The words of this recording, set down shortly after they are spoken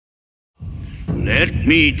Let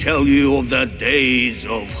me tell you of the days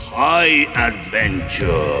of high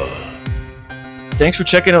adventure. Thanks for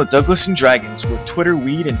checking out Douglas and Dragons, where Twitter,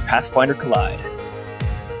 weed, and Pathfinder collide.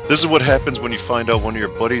 This is what happens when you find out one of your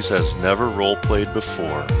buddies has never role-played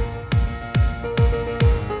before.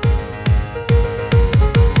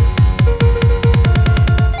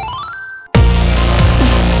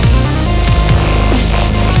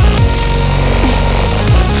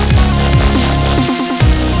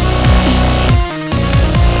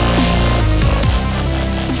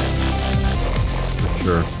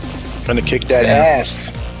 Sure. Trying to kick that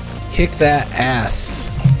ass. Kick that ass.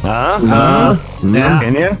 Yeah.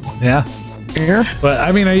 Can you? Yeah. But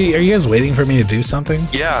I mean, are you guys waiting for me to do something?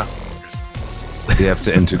 Yeah. You have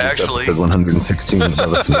to introduce Actually. episode 116 of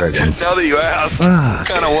Douglas and Dragons. Now that you ask,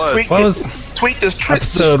 kind of was. What was Tweet this trick.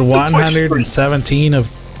 episode 117 of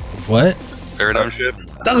what? Paradigm shift.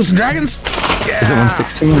 Douglas and Dragons? Is it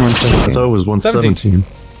 116 or 117? I thought it was 117.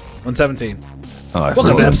 117. Oh,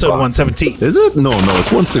 Welcome to episode 117. Is it? No,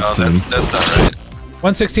 it's No, 116. that's not right.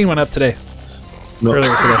 116 went up today. No. Earlier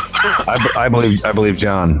today. I believe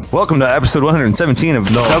John. Welcome to episode 117 of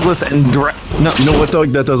Douglas and No, You know what, Doug?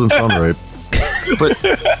 That doesn't sound right. but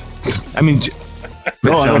I mean,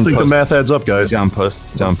 No, I don't think the math adds up, guys. John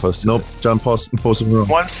posted. Nope, John posted wrong.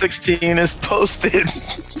 116 is posted.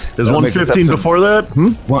 Is That'll make this 115 episode- before that?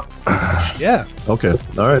 What? Yeah. Okay.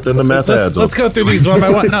 All right, then the math adds Let's up. go through these one by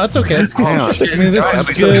one. No, it's okay. Hang on. I mean, this is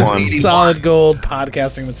Episode good, 1. solid gold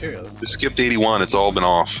podcasting material. We skipped 81. It's all been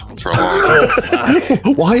off for a long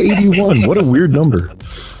time. Why 81? What a weird number.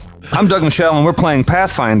 I'm Doug Michelle, and we're playing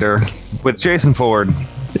Pathfinder with Jason Ford,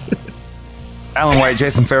 Alan White,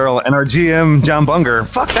 Jason Farrell, and our GM, John Bunger.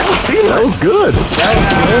 Fuck, that was That seamless. was good.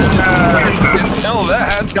 You can tell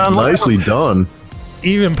that. Nicely done.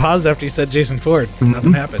 Even paused after you said Jason Ford.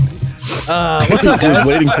 Nothing happened. What's up, I was guys?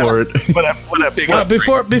 waiting for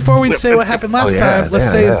it. Before we say what happened last yeah, time, let's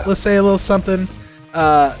yeah. say a little something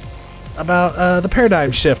about the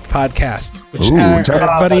Paradigm Shift podcast, which Ooh, our talk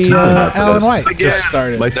buddy about Alan White Again. just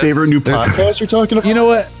started. My favorite new podcast you're talking about? You know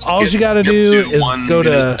what? All you got to do is go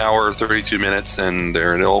to hour 32 minutes, and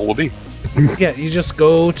there it all will be. yeah. You just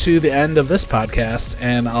go to the end of this podcast,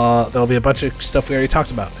 and there'll be a bunch of stuff we already talked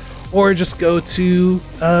about. Or just go to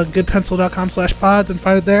goodpencil.com/pods and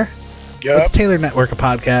find it there. Yep. It's Taylor Network of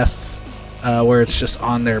podcasts, where it's just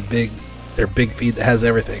on their big feed that has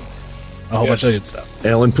everything, a whole bunch of good stuff.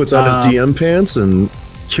 Alan puts on his DM pants and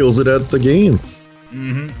kills it at the game.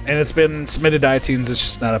 And it's been submitted to iTunes. It's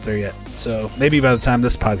just not up there yet. So maybe by the time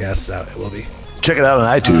this podcast is out, it will be. Check it out on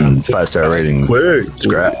iTunes. 5-star rating. Quick.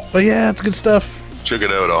 Subscribe. But yeah, it's good stuff. Check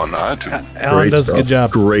it out on iTunes. Alan Great does a stuff. good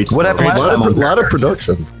job. Great What stuff. happened last time A on lot of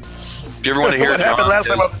production. If you ever want to hear What happened John last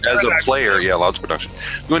time on as a Paradigm? player, yeah, lots of production.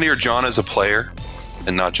 You want to hear John as a player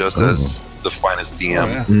and not just as the finest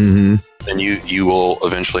DM, Mm-hmm. then you will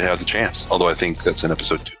eventually have the chance. Although I think that's in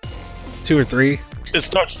episode 2. 2 or 3. It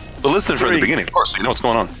starts. But listen from the 3. beginning, of course, so you know what's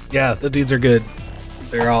going on. Yeah, the dudes are good.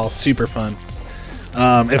 They're all super fun.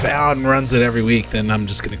 If Alan runs it every week, then I'm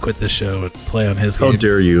just going to quit this show and play on his How game.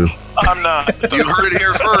 dare you? I'm not. You heard it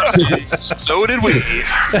here first. So did we.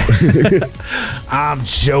 I'm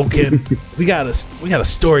joking. we got a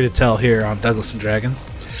story to tell here on Douglas and Dragons.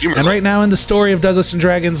 Humor. And right now in the story of Douglas and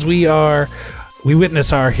Dragons, we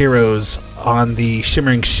witness our heroes on the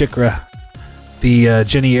Shimmering Shikra, the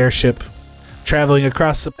Jenny airship, traveling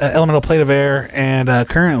across the elemental plane of air and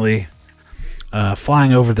currently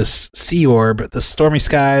flying over this sea orb, the stormy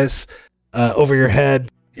skies over your head.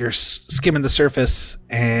 You're skimming the surface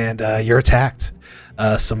and you're attacked.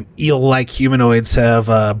 Some eel-like humanoids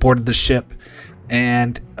have boarded the ship,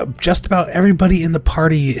 and just about everybody in the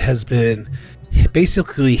party has been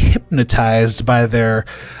basically hypnotized by their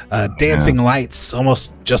dancing lights,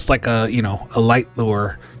 almost just like a light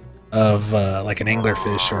lure of like an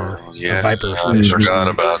anglerfish or a viper I fish. Or forgot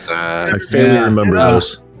something. about that. I faintly remember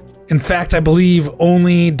this. In fact, I believe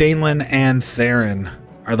only Danelan and Theron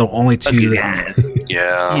are the only two that.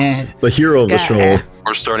 Yeah. The hero of the show.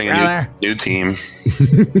 We're starting a new team.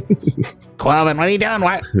 Qualvin, what are you doing?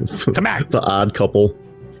 What? Come back. The odd couple.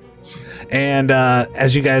 And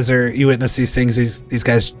as you guys you witness these things, these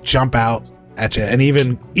guys jump out at you, and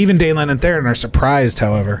even Danelan and Theron are surprised.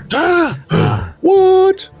 However,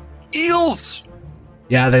 What? Eels!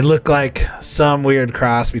 yeah, they look like some weird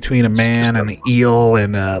cross between a man and an eel,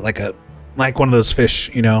 and like one of those fish,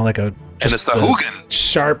 like a And a just Sahugan.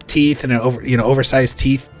 sharp teeth and oversized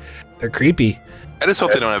teeth. They're creepy. I just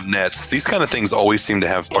hope they don't have nets. These kind of things always seem to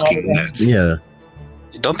have fucking nets. Yeah.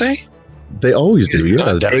 Don't they? They always do,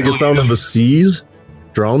 yeah. They get down in the seas,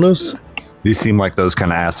 drown us. These seem like those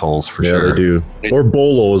kind of assholes for Yeah, sure. they do. Or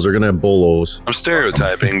bolos. They're gonna have bolos. I'm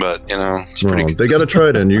stereotyping, but it's pretty No, good. they got to try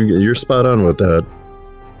it, and you're spot on with that.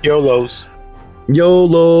 YOLOs.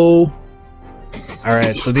 YOLO. All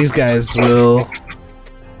right, so these guys will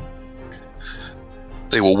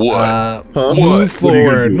They will what? Huh? move What are you gonna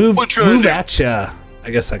forward, do? move What you gonna do? at ya. I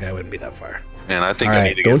guess that guy wouldn't be that far. Man, I think All I right.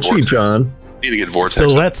 need to get Don't cheat, Vortex. John. I need to get Vortex. So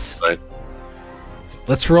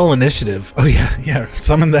let's roll initiative. Oh yeah.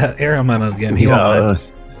 Summon that Aramon again. He won't let.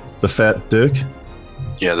 The fat dick.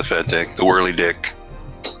 Yeah, the fat dick, the whirly dick.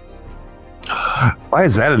 Why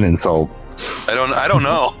is that an insult? I don't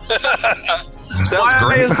know. Sounds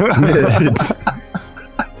great.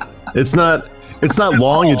 it's not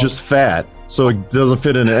long. It's just fat, so it doesn't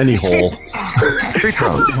fit in any hole. Tree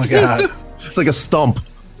trunk. Oh my god. It's like a stump.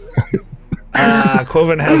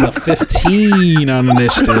 Quoven has a 15 on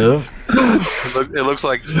initiative. It looks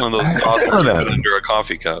like one of those saucers you put under a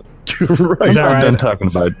coffee cup. Right. Is that I'm done right? talking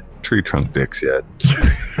about tree trunk dicks yet.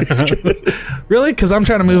 Really? Because I'm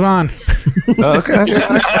trying to move on. Oh, okay. I can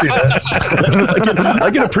see that. I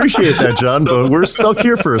can appreciate that, John, but we're stuck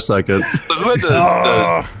here for a second. Who had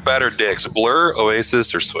the fatter dicks? Blur,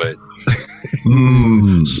 Oasis, or Sweat?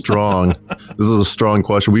 Strong. This is a strong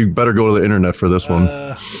question. We better go to the internet for this one.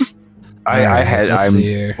 Let's see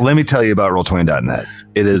here. Let me tell you about Roll20.net.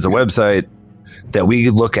 It is a website that we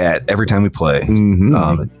look at every time we play.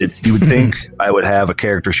 Mhm. It's you would think I would have a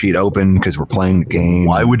character sheet open because we're playing the game.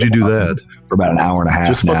 Why would you do that? For about an hour and a half.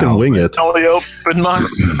 Just fucking now. wing it. Only opened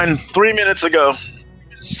mine 3 minutes ago.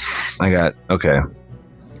 Okay.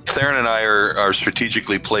 Theron and I are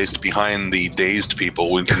strategically placed behind the dazed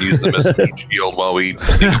people. We can use them as a heat shield while we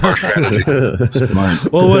think of our strategy.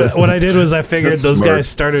 Well, what I did was I figured That's those smart. guys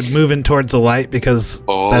started moving towards the light because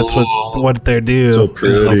that's what they do So is,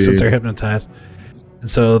 pretty. since they're hypnotized. And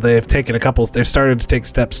so they've taken they've started to take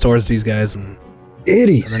steps towards these guys, and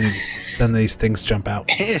Idiot. then these things jump out.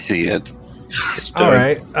 Idiot. All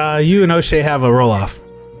right, you and O'Shea have a roll off.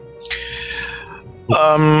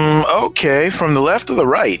 Okay, from the left to the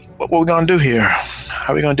right. What we gonna do here?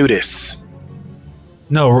 How we gonna do this?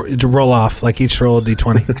 No, roll off. Like each roll a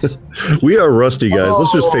d20. We are rusty, guys.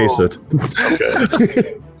 Let's just face it.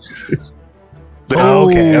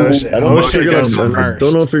 Okay, O'Shea. I don't know if O'Shea you're goes gonna. first.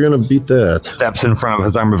 Don't know if you're gonna beat that. Steps in front of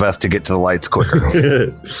his armor vest to get to the lights quicker.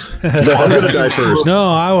 I'm gonna die first.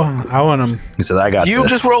 No, I want him. He said, "I got You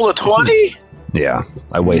this." just rolled a 20? Yeah,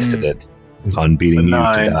 I wasted it on beating you to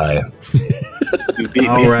Nine. die. You beat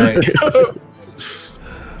All me. right.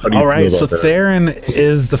 How do you All right, feel so about that? Theron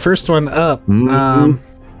is the first one up. Mhm.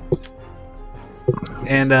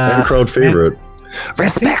 And And crowd favorite.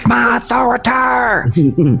 Respect my authority.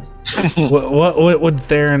 what would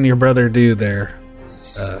Theron, your brother, do there?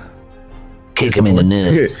 Kick him in the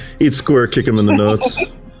nuts. He'd square kick him in the nuts.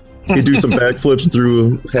 He'd do some backflips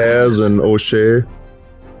through Haz and O'Shea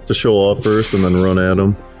to show off first, and then run at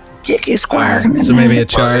him. Kick his square. So maybe a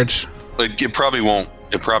charge. Like it probably won't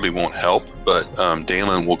help, but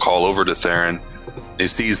Dalen will call over to Theron. He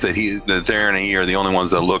sees that Theron and he are the only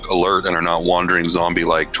ones that look alert and are not wandering zombie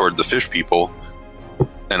like toward the fish people.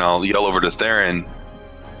 And I'll yell over to Theron,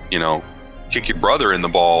 kick your brother in the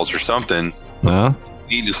balls or something. Huh?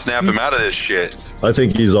 You need to snap him out of this shit. I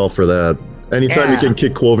think he's all for that. Anytime he can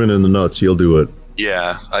kick Quoven in the nuts, he'll do it.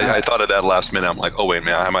 Yeah, I thought of that last minute. I'm like, oh wait,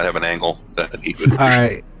 man, I might have an angle that he would. All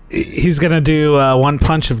right. He's going to do one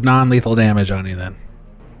punch of non-lethal damage on you then.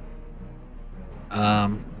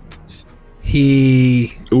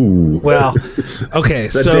 Well, okay,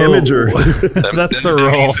 That so damage or that's the that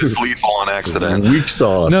roll. means it's lethal on accident. weak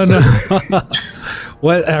sauce? No.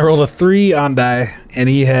 What I rolled a 3 on die, and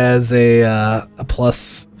he has a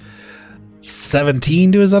plus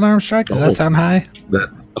 17 to his unarmed strike. Does that sound high? That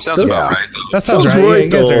sounds about right. Though. That sounds, Sounds right. right, You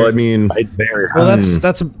guys though. are- I mean, Very well, that's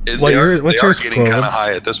They what are what's yours? getting kind Clovis? of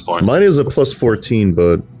high at this point. mine is a plus 14,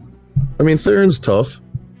 but I mean, Theron's tough.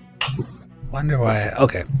 Wonder why.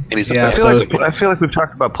 Okay, And he's Yeah, a so- I feel like we've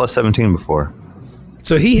talked about plus 17 before.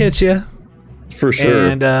 so he hits you, For sure.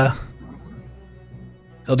 and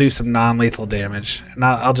he'll do some non-lethal damage. And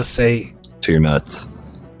I'll just say To your nuts.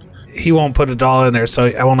 he won't put a dollar in there, so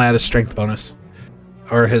I won't add his strength bonus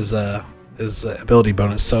or his ability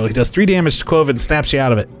bonus. So he does 3 damage to Quoven, snaps you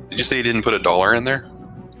out of it. Did you say he didn't put $1 in there?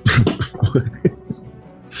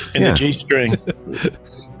 In the G string.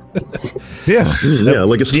 Yeah. Yeah,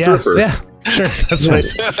 like a stripper. Yeah, sure. That's what I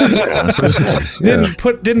said.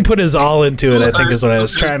 Didn't put his all into it, I think is what I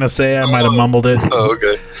was trying to say. I might have mumbled it. Oh,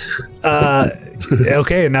 okay.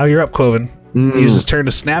 Okay, now you're up, Quoven. He uses his turn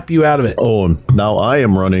to snap you out of it. Oh, now I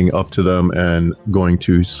am running up to them and going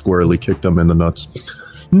to squarely kick them in the nuts.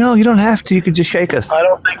 No, you don't have to. You could just shake us. I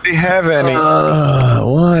don't think they have any.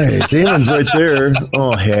 Why? Damon's right there.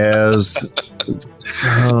 Oh, has.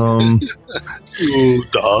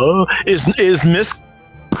 Is Miss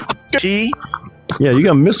G? Yeah, you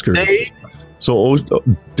got Misker. They? So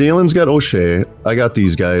Dalen's got O'Shea. I got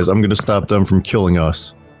these guys. I'm gonna stop them from killing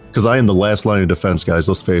us because I am the last line of defense, guys.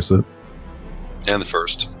 Let's face it. And the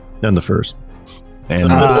first. And the first.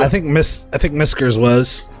 And I think Miskers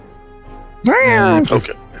was. Okay.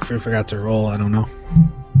 If we forgot to roll, I don't know.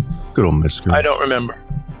 Good old Misker. I don't remember.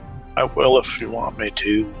 I will if you want me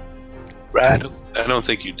to. Right. I don't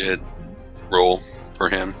think you did roll for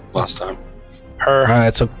him last time. All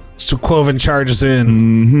right, so Quoven charges in.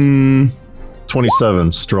 Mm-hmm.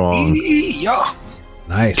 27 strong. Yeah.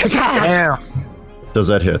 Nice. Does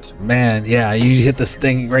that hit? Man, yeah, you hit this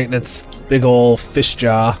thing right in its big old fish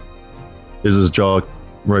jaw. Is his jaw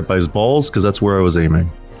right by his balls? Because that's where I was aiming.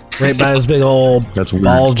 Right by his big old That's weird.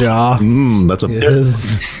 ball jaw. That's a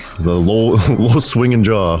Yes. the low swinging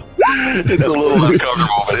jaw It's a little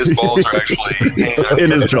uncomfortable, but his balls are actually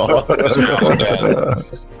in his jaw.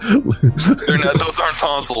 They're not. Those aren't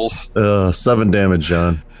tonsils. 7 damage,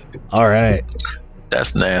 John. All right.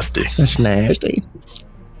 That's nasty. That's nasty.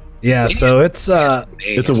 Yeah, so it's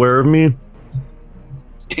It's aware of me.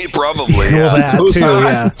 Probably. well, Yeah. that too,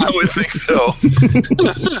 yeah. I would think so.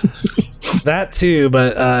 That too,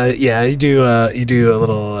 but yeah, you do a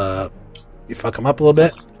little you fuck him up a little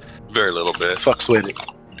bit. Very little bit. Fucks with it.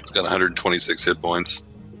 It's got 126 hit points.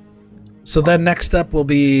 So then next up will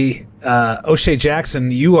be O'Shea Jackson.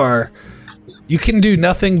 You can do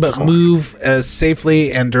nothing but move as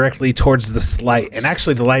safely and directly towards this light. And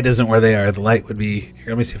actually the light isn't where they are. The light would be here.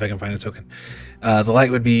 Let me see if I can find a token. The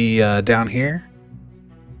light would be down here.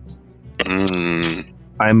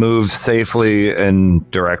 I move safely and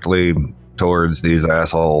directly towards these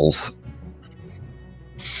assholes.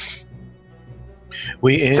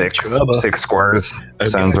 We in trouble. 6 squares. Okay.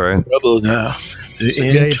 Sounds right. Trouble now.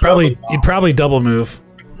 Yeah, you'd probably double move.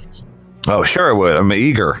 Oh, sure I would. I'm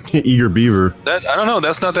eager. Eager beaver. That I don't know.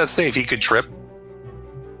 That's not that safe. He could trip.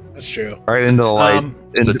 That's true. Right into the light.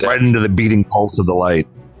 Right into the beating pulse of the light.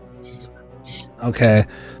 Okay.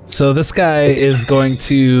 So this guy is going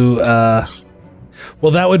to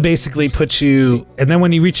well, that would basically put you, and then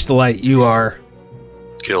when you reach the light, you are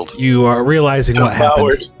Killed. realizing what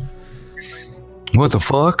happened. What the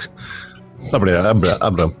fuck?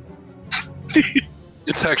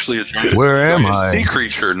 It's actually a giant Where am sea I?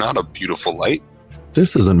 creature, not a beautiful light.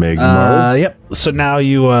 This isn't Magmar. Yep. So now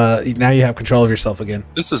you have control of yourself again.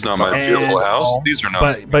 This is not my And- beautiful house. These are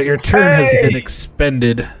not. But your turn has been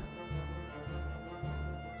expended.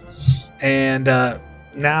 And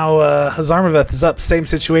now Hazarmaveth is up. Same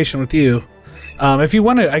situation with you. If you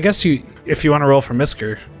want to, I guess if you want to roll for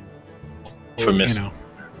Misker. For Misker. You know.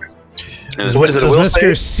 And What is it? Does Will Misker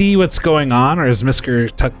save? see what's going on, or is Misker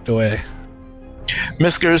tucked away?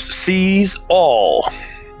 Miskers sees all.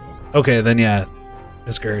 Okay, then yeah,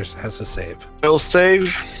 Misker has to save. Will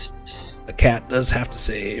save. The cat does have to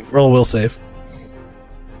save. Roll will save.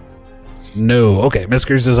 No. Okay,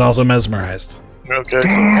 Miskers is also mesmerized. Okay.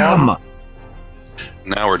 Damn!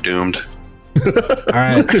 now we're doomed. All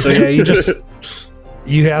right, so yeah,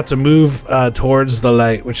 you have to move towards the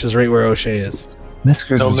light, which is right where O'Shea is.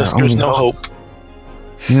 Miskers No was our Miskers, only no hope.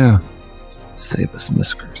 Yeah. Save us,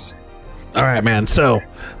 Miskers. All right, man. So,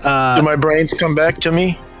 Do my brains come back to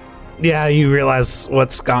me? yeah, you realize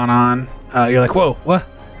what's gone on. You're like, whoa, what?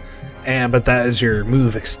 But that is your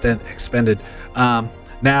move expended.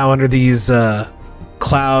 Now under these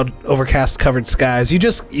cloud overcast covered skies, you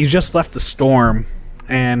just left the storm,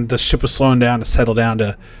 and the ship was slowing down to settle down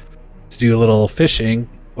to do a little fishing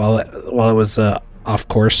while it was off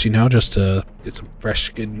course, just to get some fresh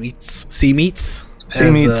good meats, sea meats.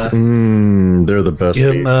 They're the best.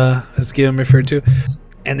 As Guillaume referred to.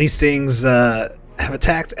 And these things have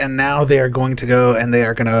attacked, and now they are going to go and they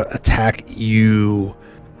are going to attack you,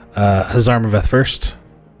 Hazarmaveth first.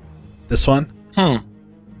 This one.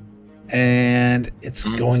 And it's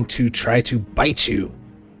going to try to bite you.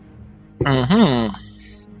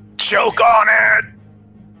 Choke on it!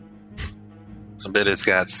 I bet it's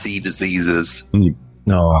got sea diseases.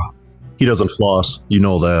 No, he doesn't floss. You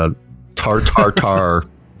know that. Tar.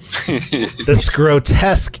 This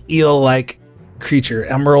grotesque eel-like creature,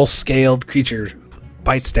 emerald-scaled creature,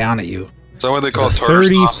 bites down at you. Is that what they call tartar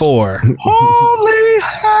sauce? 34. Holy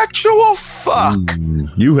actual fuck!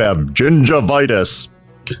 You have gingivitis.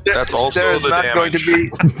 That's also There's the not damage. going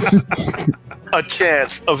to be a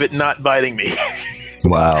chance of it not biting me.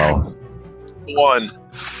 Wow. One.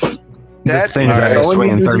 This thing's Alright. actually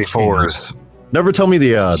swinging 34s. Never tell me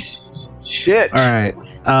the odds. Shit. All right.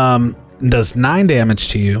 Does 9 damage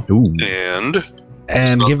to you. Ooh.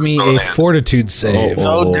 And give me a fortitude save.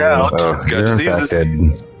 No doubt. It's got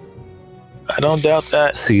diseases. I don't doubt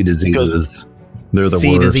that. Sea diseases. They're the Sea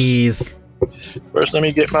worst. disease. First, let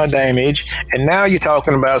me get my damage. And now you're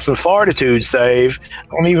talking about some fortitude save. I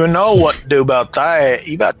don't even know what to do about that.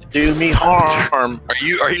 You about to do me harm.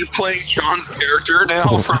 Are you playing John's character now?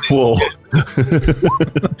 From Whoa.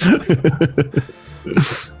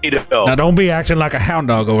 Now don't be acting like a hound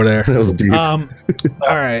dog over there. That was deep. All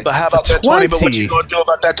right. But how about that 20? But what you gonna do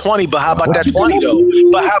about that 20? But how about that 20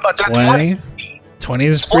 though? But how about that 20? 20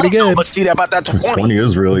 is pretty 20, good. But see that about that 20. 20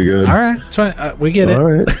 is really good. All right, that's fine. We get it.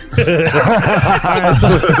 All right. All right, so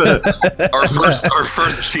our first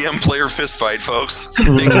GM player fist fight, folks.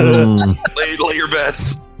 Lay your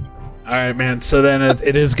bets. all right, man. So then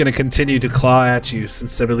it is going to continue to claw at you,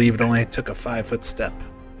 since I believe it only took a 5-foot step.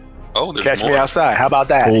 Oh, there's Catch more. me outside. How about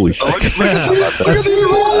that? Holy shit. Oh, look at these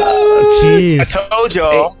rolls. I Jeez. told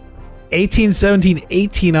y'all. 18, 17,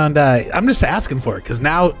 18 on die. I'm just asking for it because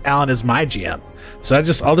now Alan is my GM. So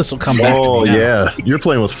all this will come back to Oh, me now. yeah. You're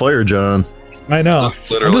playing with fire, John. I know.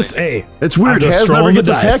 Literally. I'm just, hey, It's weird. I'm just Has never rolling the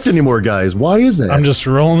gets dice. attacked anymore, guys. Why is that? I'm just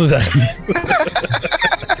rolling the dice.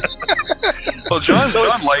 Well, John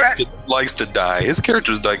likes to die. His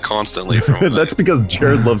characters die constantly from That's because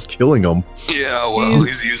Jared loves killing them. Yeah, well,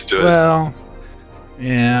 he's used to it. Well,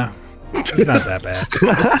 yeah. He's not that bad.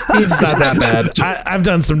 He's not that bad. I've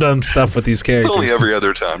done some dumb stuff with these It's characters. only every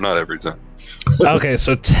other time, not every time. Okay,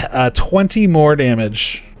 so 20 more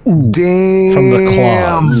damage Damn. from the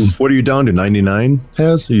claws. What are you down to? 99?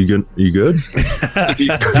 Has? Are you good? Damn.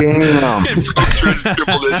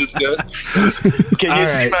 Triple digits, yeah. Can you All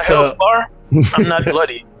see right, my so- health bar? I'm not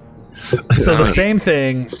bloody. So the same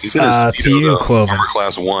thing He's in his to speedo, you, though. Quoven. Armor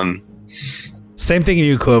class 1. Same thing to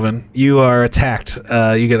you, Quoven. You are attacked.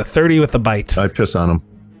 You get a 30 with a bite. I piss on him.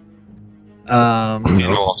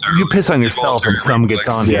 You piss on yourself and some gets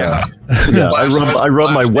on you. Yeah. Yeah, I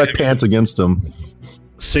rub my wet pants against him.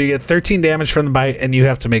 So you get 13 damage from the bite, and you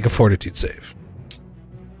have to make a fortitude save.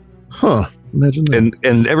 Huh. Imagine that.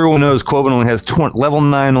 And everyone knows Quoven only has level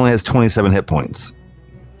 9 only has 27 hit points.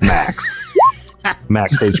 Max.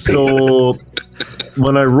 Max HP. So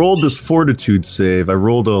when I rolled this fortitude save, I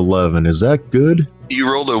rolled a 11. Is that good?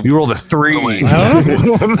 You rolled a 3. Oh, wait. I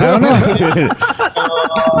don't know.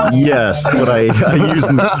 Yes, but I used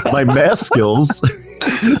my math skills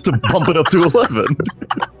to bump it up to 11.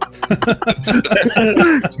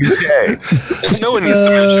 Okay. No one needs to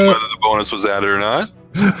mention whether the bonus was added or not.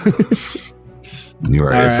 You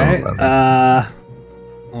are All right.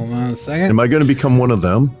 Hold on a second. Am I going to become one of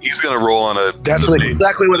them? He's going to roll on That's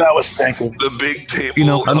exactly what I was thinking. the big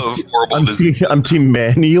table of horrible I'm disease. I'm Team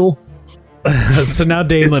Manuel. So now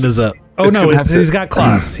Daneland is up. Oh It's no, gonna have to- he's got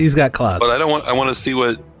claws. He's got claws. But I want to see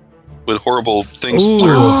what horrible things Ooh.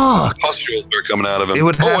 pustules are coming out of him. It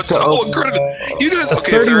would have to critical. You guys, A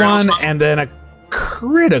okay, fair 31 enough. and then a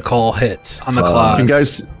critical hit on the claws. Can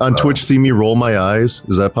guys on Twitch see me roll my eyes?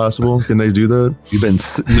 Is that possible? Can they do that? You've been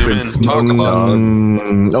Zoom in, talk about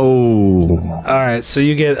Oh. All right, so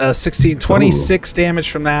you get 26 damage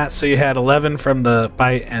from that. So you had 11 from the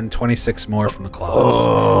bite and 26 more from the claws.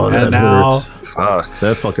 Oh, that and now hurt.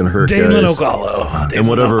 That fucking hurt, Daneland guys. Ogallo. And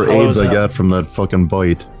whatever Ogallo's AIDS I up. got from that fucking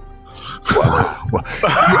bite. You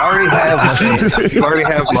already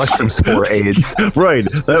have mushroom spore AIDS. Right.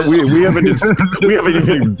 That we haven't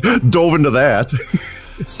even dove into that.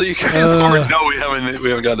 So you guys already know we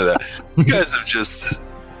haven't gotten to that. You guys have just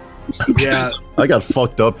Yeah, I got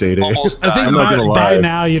fucked up, Day Day. almost I think died. I'm not gonna by lie.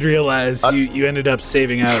 now you'd realize you ended up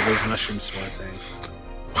saving out of those mushroom spore things.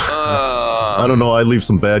 I don't know. I leave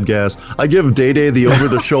some bad gas. I give Day Day the over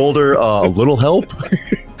the shoulder a little help.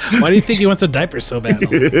 Why do you think he wants a diaper so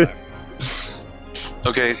bad?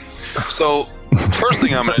 Okay, so first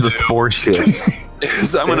thing I'm gonna The do spore shits.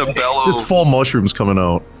 is I'm gonna bellow. There's full mushrooms coming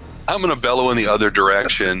out. I'm gonna bellow in the other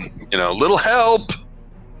direction. Little help.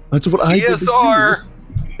 That's what I did. ESR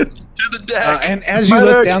to the deck. And as you Medic!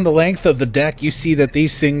 look down the length of the deck, you see that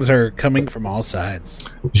these things are coming from all sides.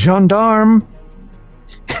 Gendarme.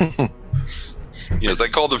 Yes, I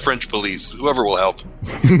called the French police. Whoever will help.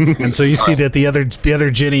 And so you see that the other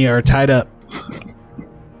Ginny are tied up.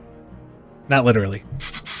 Not literally.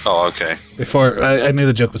 Oh, okay. Before I knew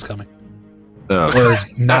the joke was coming, or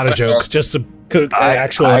not a joke, just a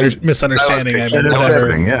actual misunderstanding. I mean,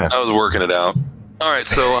 whatever. Yeah. I was working it out. All right,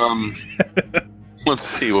 so let's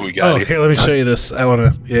see what we got Oh, here. here, let me show you this. I want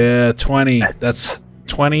to. Yeah, 20. That's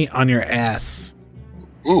 20 on your ass.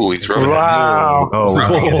 Ooh, he's rubbing Wow.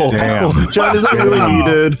 Oh, damn. John, is that really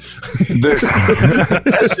needed?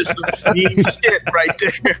 That's just some mean shit right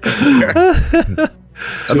there.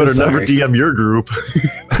 I better Sorry. never DM your group.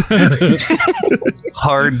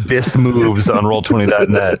 Hard dis moves on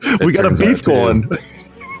Roll20.net. We got a beef going.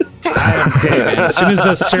 Hey, man, as soon as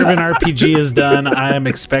the Servant RPG is done, I am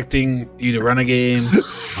expecting you to run a game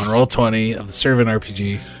on Roll20 of the Servant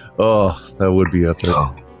RPG. Oh, that would be epic.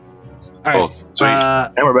 All right. Oh, sweet.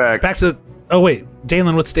 And we're back. Back to. Oh wait,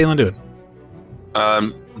 Dalen. What's Dalen doing?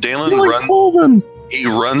 Dalen he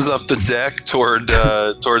runs up the deck toward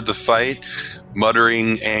the fight,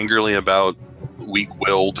 muttering angrily about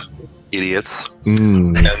weak-willed idiots,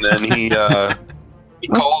 and then he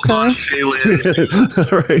calls on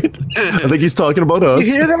Shaylin. Right. I think he's talking about us.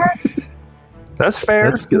 You hear that? That's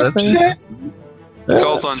fair. That's He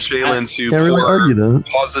calls on Shaylin to Can't really argue pour that.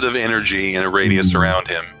 positive energy in a radius around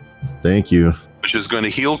him, Thank you. which is going to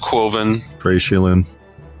heal Quoven. Praise Shaylin.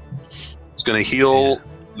 It's going to heal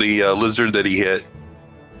the lizard that he hit,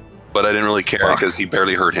 but I didn't really care because he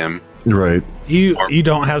barely hurt him. Right. You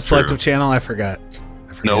don't have selective channel? I forgot.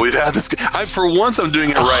 No, we've had this. For once, I'm doing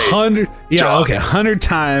it right. 100. Yeah, John. okay. 100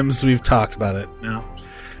 times we've talked about it. No. All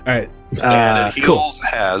right. And it Cool. heals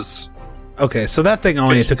has. Okay, so that thing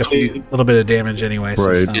only took a little bit of damage anyway, so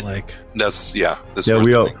it's Right. not like. That's That's Yeah, what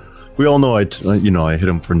we I'm all doing. we all know I hit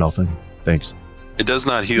him for nothing. Thanks. It does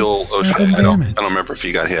not heal It's O'Shea. 7 I don't damage. remember if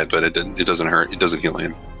he got hit, but it didn't. It doesn't hurt. It doesn't heal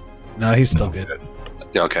him. No, he's still good.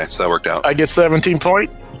 Yeah. Okay, so that worked out. I get 17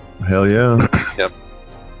 point. Hell yeah.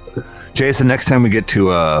 Jason, next time we get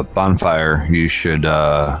to a bonfire, you should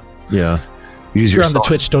Yeah. use If your you're on the soul-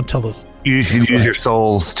 Twitch, don't tell us. you should use your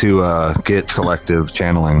souls to get selective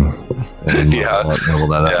channeling. And Yeah. level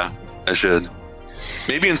that up. Yeah, I should.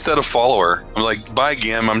 Maybe instead of follower, I'm like, bye,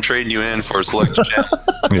 Gim. I'm trading you in for a selective channel.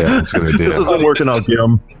 Yeah, that's a good idea. This isn't working out,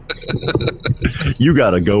 Gim. You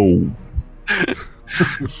gotta go.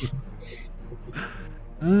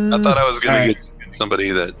 I thought I was going to get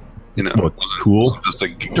somebody that What, wasn't cool? just a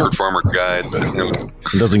dirt farmer guide, but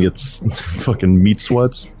It doesn't get fucking meat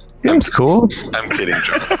sweats. Game's cool. I'm kidding,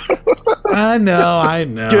 John. I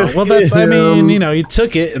know. Get Well, that's. I mean, him. you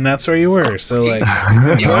took it, and that's where you were. So, like,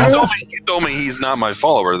 You told me he's not my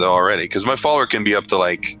follower though already, because my follower can be up to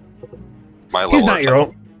like my level. he's not your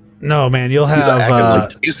own. No, man. You'll have.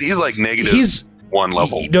 acting He's like negative He's 1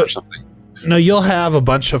 level no- or something. no. You'll have a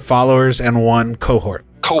bunch of followers and one cohort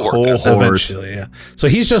Cohort. that's- Cohort. eventually. Yeah. So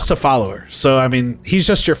he's just a follower. So I mean, he's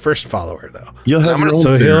just your first follower, though. You'll have I'm your gonna- own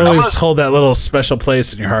So thing. he'll always gonna- hold that little special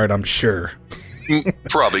place in your heart. I'm sure.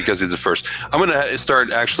 Probably because he's the first. I'm gonna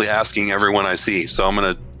start actually asking everyone I see. So I'm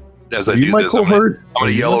gonna, as I Are you do my this, I'm cohort?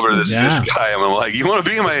 gonna yell over to this Yeah. fish guy. I'm like, you want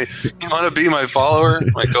to be my follower,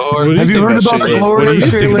 my cohort? What do Have you heard about Shayla? the What do you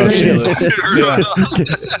think about Lord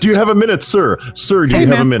Shayla? Do you have a minute, sir? Sir, do Hey, you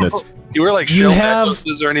have a man. minute? You were like You shell have-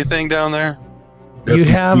 necklaces or anything down there? Got You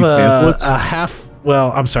some have sweet pamphlets? a half.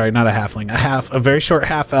 Well, I'm sorry, not a halfling. A very short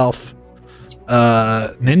half elf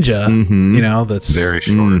ninja. Mhm. That's Very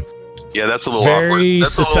short. Mm. Yeah, that's a little awkward. very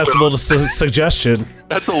That's a little susceptible bit, to suggestion.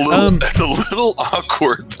 That's a little. That's a little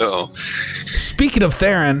awkward though. Speaking of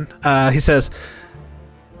Theron, he says,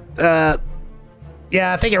 yeah,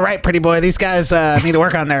 I think you're right, pretty boy. These guys need to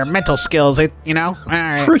work on their mental skills. All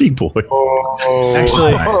right. Pretty boy.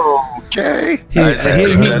 Actually, Okay.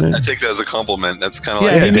 I take that as a compliment. That's kind of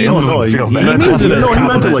Yeah, like he means- No, feel he bad. means it as no, he meant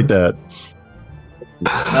it compliment. like that.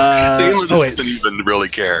 Dalen oh, wait. doesn't even really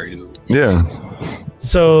care. He's, Yeah.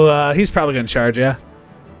 So he's probably going to charge, yeah?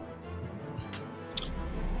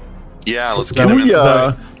 yeah, let's get him in.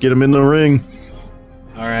 Booyah! Get him in the ring.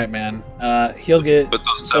 All right, man. He'll get. Put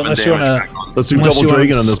those So 7 unless you damage wanna- back on. Let's do unless double you wanna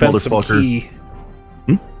dragon on this spend some motherfucker. key.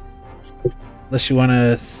 Unless you want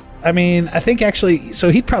to. I mean, I think actually. So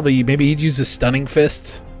maybe he'd use a stunning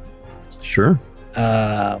fist. Sure.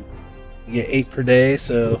 You get 8 per day,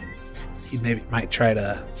 so he might try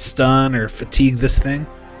to stun or fatigue this thing.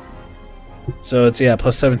 So it's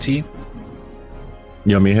plus 17.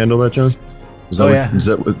 You want me to handle that, John? Is that Oh, what, yeah. Is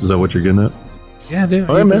that what you're getting at? Yeah, dude.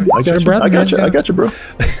 All right, man. I got you. Brother, I got you. man. I got you, bro.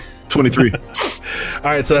 23. All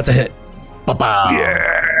right, so that's a hit.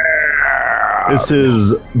 It's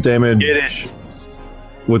his damage. Get it.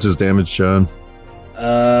 What's his damage, John?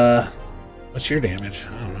 What's your damage?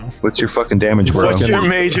 I don't know. What's your fucking damage, bro? What's your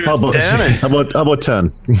major How about damage? how about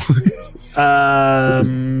 10? Yeah,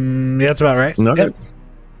 that's about right. Okay. Yep.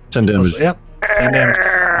 10 damage. Yep. 10 damage.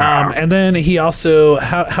 And then he also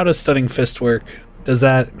how does stunning fist work? Does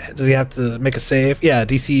he have to make a save? Yeah,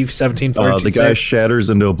 DC 17 for The guy shatters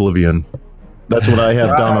into oblivion. That's what I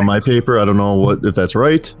have down on my paper. I don't know if that's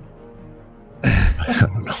right. I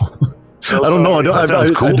don't know. I That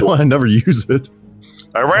sounds cool. I never use it.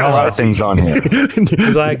 I write a lot of things on here.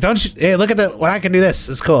 He's like, don't you? Hey, look at that! When I can do this,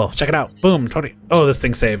 it's cool. Check it out. Boom, 20. Oh, this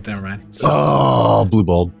thing saved. Never mind. So, Oh, blue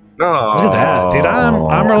ball. Oh, look at that, dude!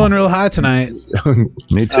 I'm rolling real high tonight.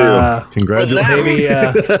 Me too. Congratulations.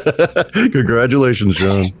 Maybe Congratulations,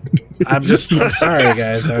 John. I'm sorry,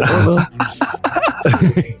 guys.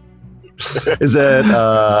 Is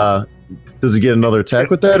that does he get another attack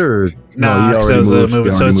with that, or No, he because already that was a moved? move.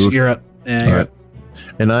 He So already it's moved? you're up. Yeah, All you're right. up.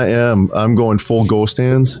 And I'm going full ghost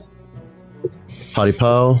hands. Potty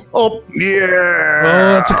pow. Oh, yeah.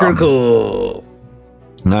 Oh, that's a critical.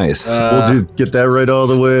 Nice. we'll get that right all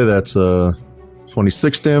the way. That's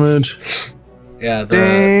 26 damage. Yeah,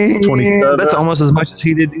 Dang. 27. That's almost as much as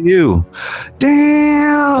he did to you. That's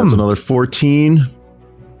Damn. another 14.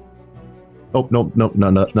 Oh, no,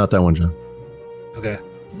 not that one, John. okay.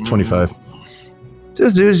 25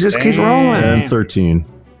 This dude just keeps Damn. rolling. and 13.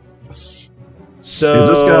 So Is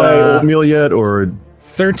this guy oatmeal yet, or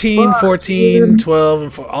 13, 14, 12,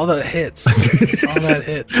 and 4. All that hits. All that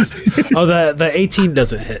hits. Oh, the 18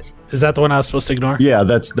 doesn't hit. Is that the one I was supposed to ignore? yeah?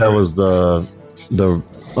 That was the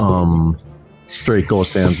straight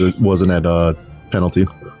ghost hands. It wasn't at Oh, penalty.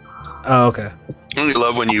 okay. I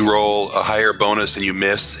love when you roll a higher bonus and you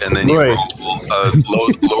miss, and then you Right. roll a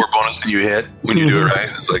lower bonus and you hit when you do it right.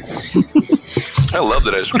 It's like, I love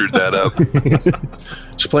that I screwed that up.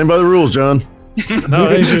 Just playing by the rules, John. No,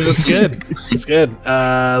 that's good. It's good.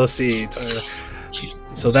 Let's see.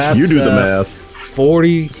 So that's You do the math.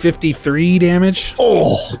 53 damage.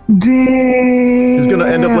 Oh, Damn. he's gonna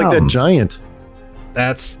end up like that giant.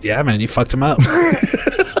 That's man. You fucked him up.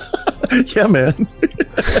 Yeah, man.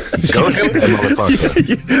 Ghost that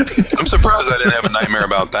motherfucker. I'm surprised I didn't have a nightmare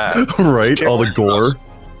about that. Right, all the gore.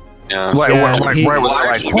 Yeah. Like, Yeah, like, he- right with Well,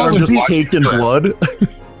 like, actually, Or was just watching caked in that. blood.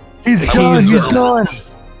 he's He's done. He's done. done.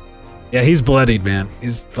 Yeah, he's bloodied, man.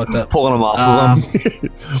 He's fucked up. Pulling him off Um, of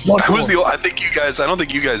him. I think you guys. I don't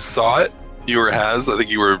think you guys saw it. You were Haz. I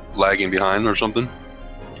think you were lagging behind or something.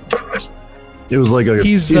 It was like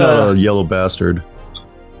He's, a yellow bastard.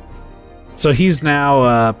 So he's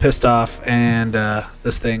now pissed off, and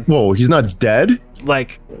this thing, Whoa, he's not dead?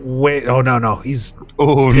 like, wait, oh no, he's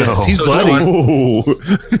Oh no. pissed. He's So bloody. Oh.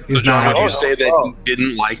 He's John, not would you happy. say that you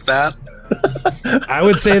didn't like that? I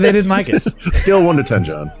would say they didn't like it. Scale 1 to 10,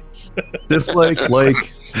 John. Dislike, like,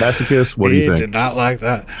 masochist, what do He you did think? not like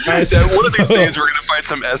that. That one of these days we're gonna find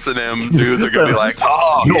some S&M dudes that are gonna be like,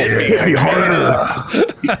 oh, hit me harder.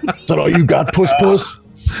 Is that all you got, puss?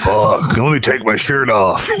 Fuck, let me take my shirt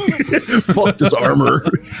off. Fuck this armor.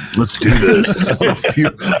 Let's do this.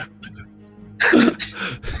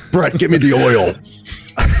 Brett, give me the oil.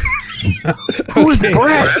 Who is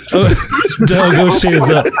Brett? Doug, go shit is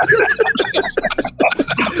up.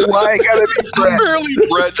 Why gotta be Brett? Apparently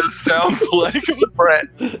Brett just sounds like Brett.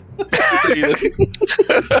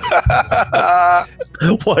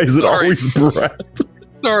 Why is it Sorry. always Brett?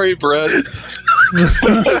 Sorry, Brett.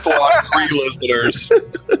 Just lost 3 listeners.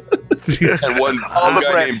 And one the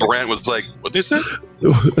guy Bretts. named Brent was like, what they said?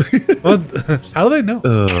 What? How do they know?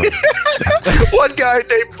 One guy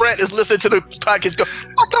named Brett is listening to the podcast. Go,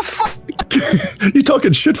 what the fuck? You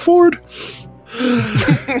talking shit, Ford?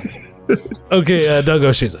 Okay, Doug,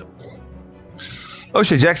 go shit up. Oh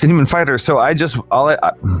shit, Jackson, human fighter. So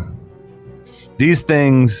these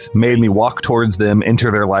things made me walk towards them, enter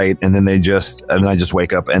their light, and then I just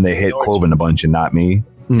wake up and they hit Cloven a bunch and not me.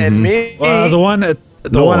 And me. Well, the one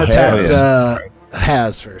attacked Haz.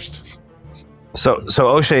 Haz first. So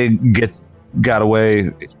O'Shea got away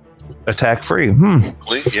attack free.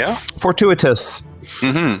 Yeah. Fortuitous.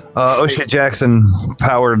 Mm-hmm. O'Shea Jackson,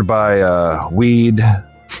 powered by weed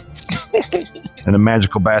and a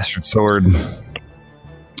magical bastard sword,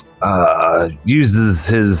 uses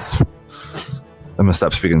his. I'm gonna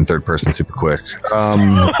stop speaking in third person super quick.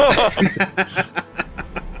 I'm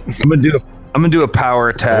gonna do a power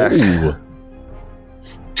attack, Ooh.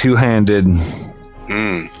 two-handed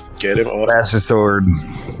Get him on. bastard sword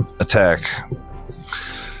attack.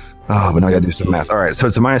 Oh, but now I gotta do some math. All right, so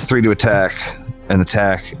it's a -3 to attack. An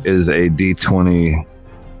attack is a D20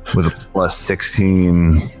 with a plus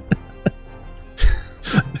 16.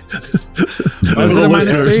 Was it a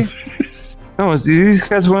Listeners. -3? No, these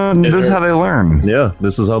guys want. This is how they learn. Yeah,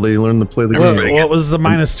 this is how they learn to play the Well, game. What was the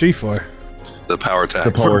 -3 for? The power attack.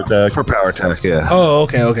 The power attack. For power attack, yeah. Oh,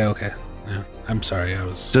 okay. Yeah, I'm sorry, I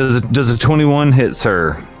was. Does a 21 hit,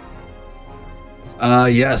 sir?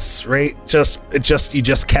 Yes, right. You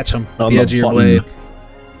just catch him at On the the edge of your button. blade,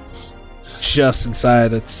 just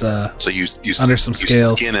inside. It's So you Under some you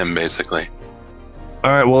scales. skin him basically.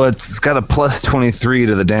 All right. Well, it's got a plus 23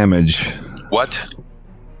 to the damage. What?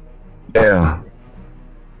 Yeah.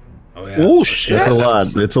 Oh yeah. Oh shit! It's a lot.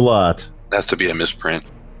 It's a lot. Has to be a misprint.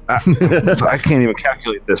 I can't even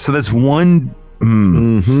calculate this. So that's one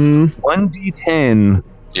Mm-hmm. 1d10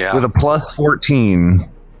 Yeah. with a plus 14.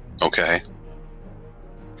 Okay.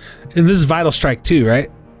 And this is Vital Strike 2, right?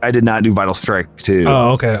 I did not do Vital Strike 2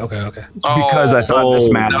 Oh, okay. because I thought this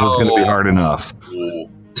math was going to be hard enough.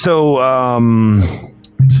 So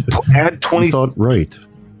add 20. You thought right.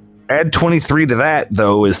 Add 23 to that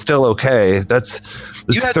though is still okay. That's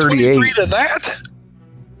You had 38. 23 to that?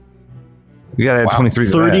 You got to add Wow. 23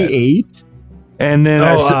 to that. 38. And then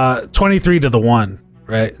I still- 23 to the 1,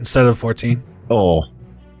 right? Instead of 14. Oh.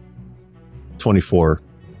 24.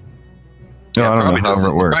 no, I don't probably know however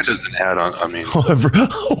it works. Probably doesn't add on. I mean, However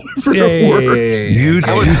Yeah, it works. You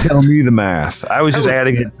tell me the math. I was just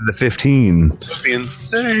adding it to the 15. that would be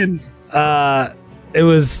insane. It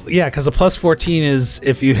was, yeah, because a plus 14 is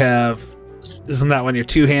if you have, isn't that when you're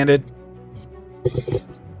two-handed?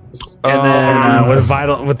 And then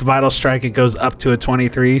with Vital Strike, it goes up to a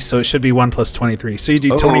 23, so it should be 1 plus 23. So you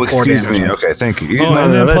do 24 excuse damage. me. Okay, thank you. Oh, no,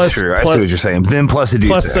 and then that's plus- true. I plus- see what you're saying. Then plus a d6.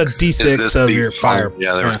 Plus a Is d6 this of the your fire.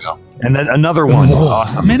 Yeah, there we go. And then another one.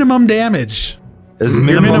 Awesome. Minimum damage. As Your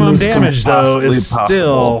minimum as damage though possibly is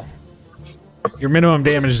possible. still. Your minimum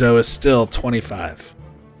damage though is still 25.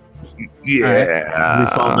 Yeah. We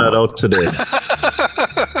found that out today.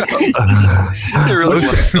 It really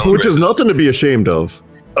was. Which is nothing to be ashamed of.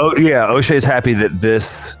 Oh yeah, O'Shea's happy that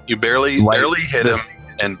this, You barely Like- hit him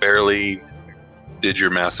and barely did your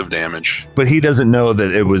massive damage. but he doesn't know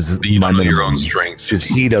that it was You my don't know your minimum. own strength. Because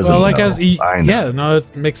he doesn't. Well, like know. as I know. yeah, no,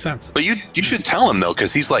 it makes sense. But you should tell him though,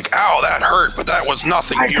 because he's like, "Ow, that hurt," but that was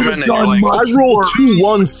nothing, human. And you're like, I rolled 2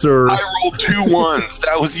 1s, sir. I rolled 2 1s.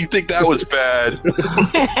 That was. You think that was bad?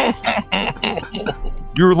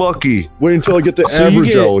 You're lucky. Wait until I get the So you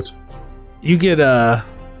average get- out. You get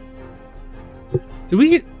did we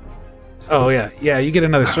get? Oh yeah, you get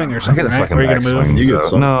another swing or I something, get a right? fucking Or are you gonna move? backswing. You get though.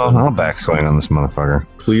 something. No, I'll backswing on this motherfucker.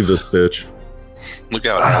 Cleave this bitch. Look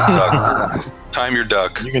out, duck. Time your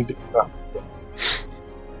duck. You can do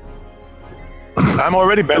I'm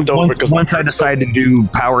already bent over because Once I decide to do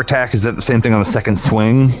power attack, is that the same thing on the second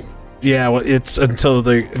swing? Yeah, well, it's until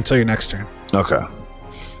your next turn. Okay.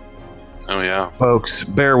 Oh yeah. Folks,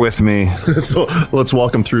 bear with me. So let's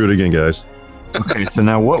walk him through it again, guys. Okay, so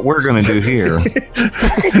now what we're going to do here.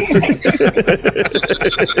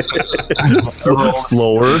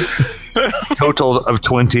 Slower. Total of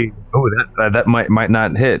 20. Oh, that might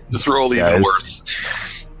not hit. This roll even Guys.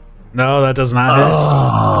 worse. No, that does not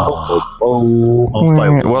Oh. I'll fight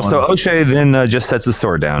with Well, so one. O'Shea then just sets his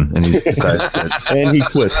sword down and he decides that And he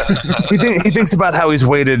quits. he thinks about how he's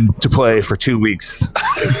waited to play for 2 weeks.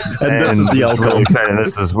 And this is the outcome. And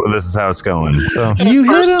this is how it's going. So hit. You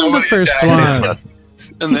hit First him the nobody first dies. one.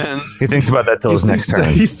 And then he thinks about that till his next turn.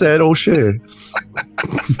 He said, "Oh shit."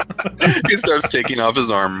 he starts taking off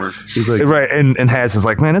his armor. He's like, Right, and Haz is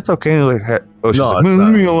like, man, it's okay. Like, O'Shea's No, like, it's leave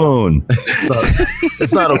not. me alone.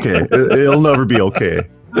 it's not okay. It'll never be okay.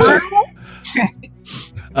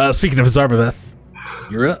 Speaking of Zarbaveth,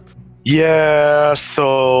 you're up. Yeah,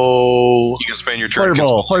 so You can spend your turn.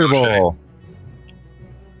 Fireball.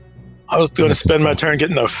 I was going to spend my turn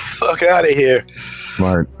getting the fuck out of here,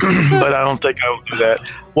 Smart. but I don't think I will do that.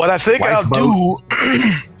 What I think I'll do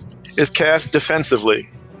is cast defensively.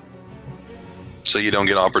 So you don't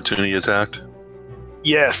get opportunity attacked.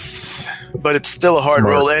 Yes, but it's still a hard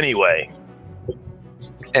Smart. roll anyway.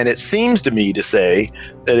 And it seems to me to say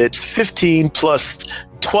that it's 15 plus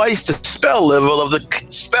twice the spell level of the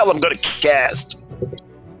spell I'm going to cast.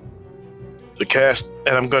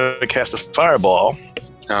 And I'm going to cast a fireball.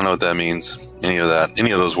 I don't know what that means. Any of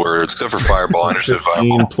those words, except for fireball. I understood 15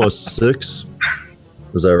 fireball. plus 6.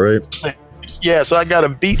 Is that right? Yeah, so I got to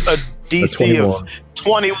beat a A DC of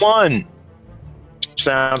 21.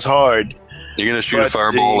 Sounds hard. You're gonna shoot a But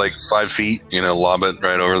fireball the- like 5 feet. You're gonna lob it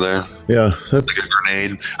right over there Yeah, that's like a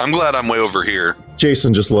grenade. I'm glad I'm way over here.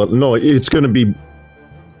 Jason. Just let. No, it's going to be.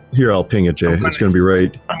 Here, I'll ping it, Jay. It's going to be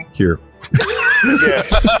right here. Yeah.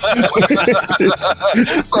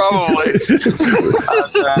 Probably.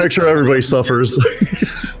 Make sure everybody suffers.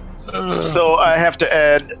 So I have to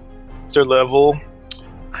add their level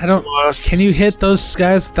I don't. plus. Can you hit those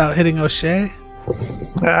guys without hitting O'Shea?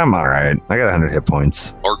 I'm all right. I got 100 hit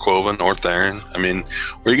points. Or Quoven or Theron. I mean,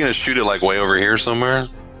 were you gonna shoot it like way over here somewhere?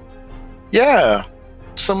 Yeah,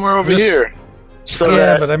 somewhere over Just- here. So Yeah,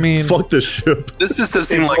 that but I mean, Fuck this ship. This just does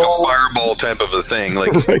seem like a fireball type of a thing.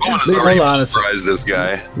 Like Right. Quoven has Maybe- already hold on a second. pulverized this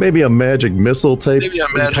guy. Maybe a magic missile type Maybe a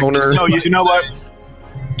magic encounter. missile. no, you know what?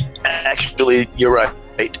 Actually, you're right.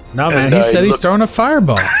 no man, and he I said he's look- throwing a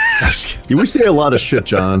fireball. We say a lot of shit,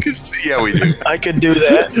 John. Yeah, we do. I could do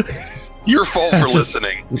that. Your fault for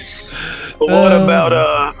listening. But what about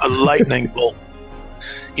a lightning bolt?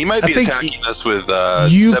 He might be I think attacking us with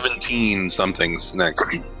you- 17 somethings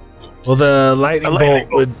next. Well, the lightning, A lightning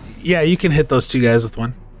bolt would. Yeah, you can hit those two guys with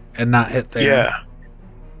one, and not hit there. Yeah.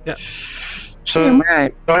 Yeah. So I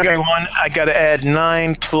got one. I got to add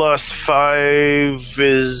 9 plus 5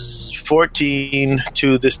 is 14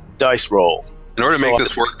 to this dice roll. In order to make So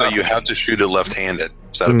this work, though, you have to shoot it left-handed.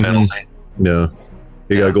 Is that a Mhm. penalty? Yeah.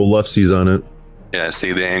 You gotta go leftsies on it. Yeah,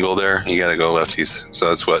 see the angle there? You gotta go lefties. So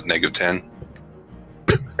that's what, -10?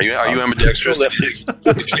 Are you ambidextrous? Lefties. Did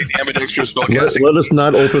you take the ambidextrous Let, spellcasting? let us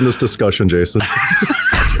not open this discussion, Jason.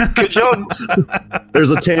 Could y'all There's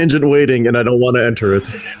a tangent waiting, and I don't want to enter it.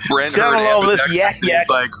 Brent channel heard all this ambidextrous, yak he's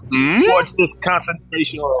like, watch this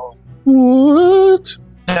concentration roll? What?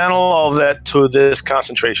 Channel all that to this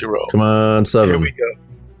concentration roll. Come on, Here 7. we go.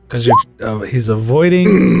 Because he's avoiding.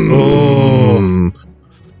 Oh. Mm.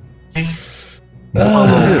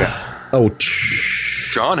 Ouch.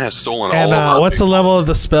 John has stolen And all of our what's the level of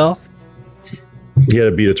the spell? You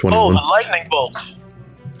gotta beat a 21. Oh, the lightning bolt.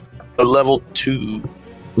 A level 2.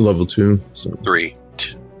 Level 2. So, 3.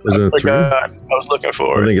 isn't it 3? I was looking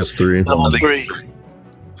for. I think it's 3. level I think 3. it's 3.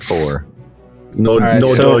 4. No, right,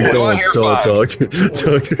 no, so- Doug, Go on, here,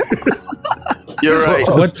 Doug. You're right.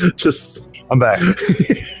 Just I'm back.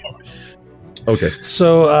 okay.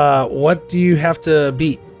 So, what do you have to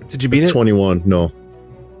beat? Did you beat it? 21. No.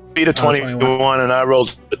 Beat a 21. 21 and I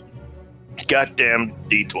rolled a goddamn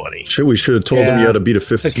D20. We should have told him Yeah. you had to beat a To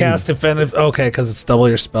 15. cast definitive. Okay, because it's double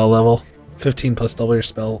your spell level. 15 plus double your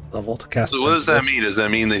spell level to cast. So what does that mean? Does that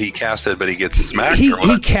mean that he casts it, but he gets smacked? He or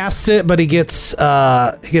what? casts it, but he gets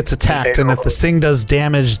attacked, and if this thing does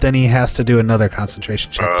damage, then he has to do another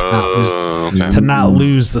concentration check Okay. to not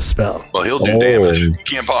lose the spell. Well, he'll do Oh. damage. He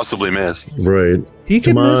can't possibly miss. Right. He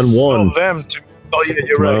can Come on, miss 1. Oh, them too. Oh, yeah,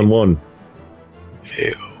 you're Come right. on, 1.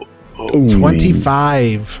 Ew. Ooh.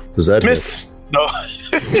 25. Does that hit? Miss. No.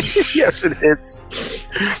 Yes, it hits.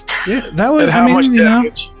 Yeah, that would. And how I mean, much you know,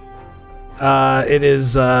 damage? it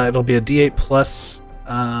is. It'll be a D8 plus.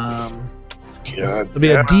 God It'll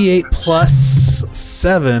be a D8 plus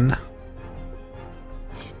 7.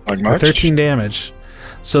 Like For much? 13 damage.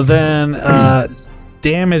 So then,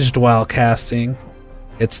 damaged while casting,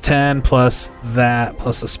 it's 10 plus that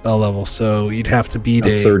plus a spell level. So you'd have to beat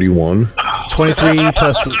A a 31. 23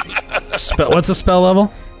 plus spell. What's the spell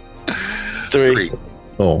level? 3.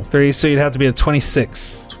 Oh. 3. So you'd have to be a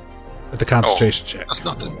 26 with the concentration check. That's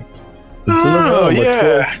nothing. It's in the Oh, realm, like yeah.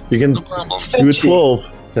 12. You can No problem. do a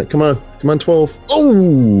 12. Come on, 12.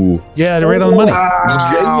 Oh! Yeah, right on the money.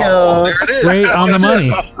 Yeah. There it is. Right on the money.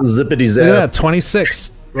 Zippity Look at zap. that,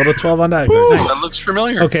 26. Roll a 12 on die. That Nice. looks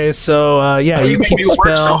familiar. Okay, so yeah, you make keep me the work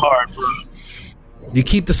so spell. hard, bro. You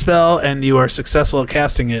keep the spell, and you are successful at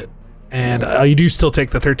casting it, and you do still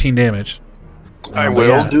take the 13 damage. I But will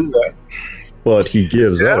yeah. do that. But he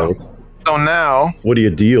gives Yeah. out. So now, What do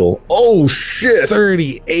you deal? Oh, shit!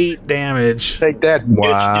 38 damage. take that,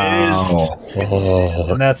 Wow.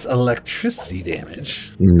 Oh, And that's electricity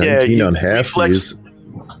damage. 19 you- on half reflex. these.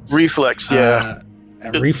 Reflex, yeah.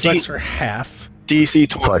 And reflex for half. DC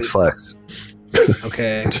 20. Flex.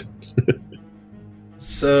 Okay.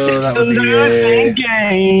 So It's that the would nursing be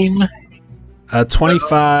game. a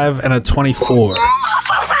 25 and a 24.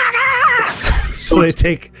 So they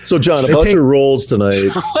take. So, John, They about take- your rolls tonight.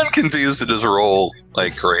 One continues to just roll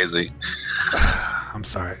like crazy. I'm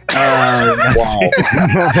sorry. Wow.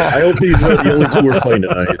 I hope these are the only two we're playing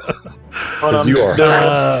tonight. 'Cause you are.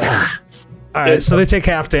 All right, so they take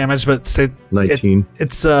half damage, but 19.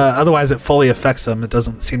 it's otherwise it fully affects them. It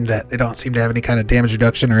doesn't seem that they don't seem to have any kind of damage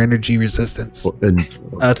reduction or energy resistance And,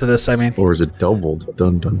 to this. I mean, or is it doubled?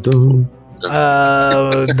 Dun, dun, dun.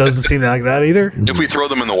 doesn't seem like that either. If we throw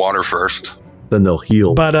them in the water first. Then they'll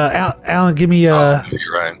heal. But Alan, give me You're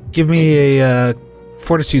right. a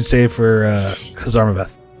fortitude save for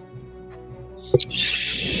Hazarmaveth.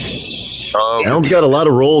 Oh, Alan's got a lot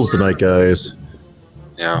of rolls tonight, guys.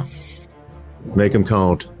 yeah. Make them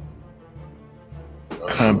count.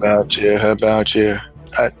 How about you?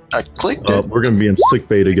 I clicked it. We're going to be in sick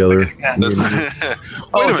bay together. That's,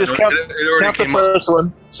 Oh, wait a minute. just count- it already Count the came up. first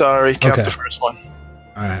one. Sorry, count Okay. the first one.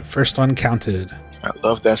 All right, first one counted. I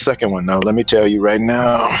love that second one, though. Let me tell you right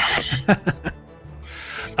now.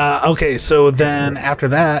 Okay, so then after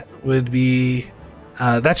that would be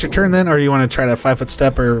that's your turn then, or you want to try to 5-foot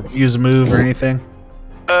step or use a move or anything?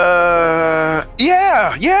 Yeah.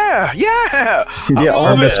 Yeah, Or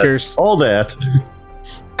all that. Whiskers. All that.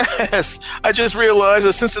 Yes, I just realized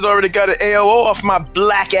that since it already got an AOO off my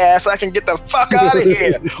black ass, I can get the fuck out of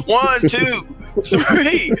here. 1, 2,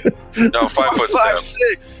 3. No, 5 foot 5,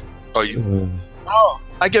 step. 6. Oh,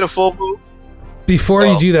 I get a full move. Before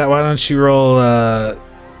you do that, why don't you roll a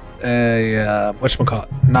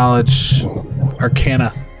whatchamacallit? Knowledge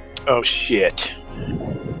Arcana. Oh shit.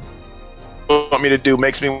 What you want me to do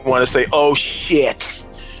makes me want to say, oh shit.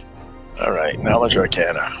 All right, Knowledge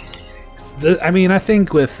Arcana. I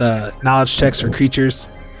think with knowledge checks for creatures,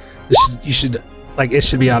 it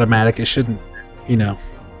should be automatic. It shouldn't,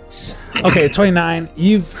 Okay, 29.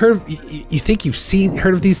 You've heard? You think you've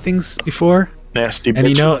heard of these things before? Nasty. And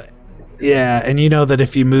bitch. and you know that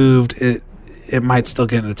if you moved, it might still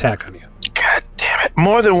get an attack on you. God damn it!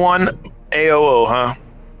 More than one AOO, huh?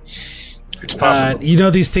 It's possible. You know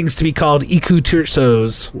these things to be called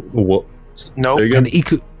Ikutursos. What? Nope. Say An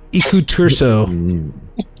again? Ikuturso.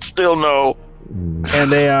 Still no. And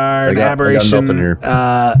they are an I got aberration. nothing here.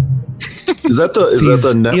 Is that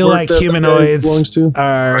the network eel-like that humanoids belongs to?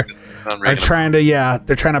 are trying to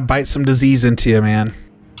they're trying to bite some disease into you, man.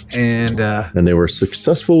 And they were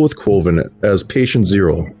successful with Quoven as patient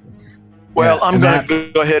 0. Well, Yeah, I'm and going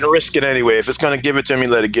to go ahead and risk it anyway. If it's going to give it to me,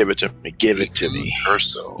 let it give it to me. Give it to me.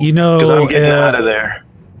 Urso. Because I'm getting out of there.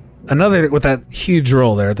 Another with that huge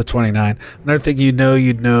roll there, the 29. Another thing you'd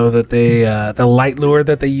know that they the light lure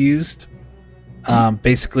that they used,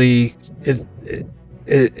 basically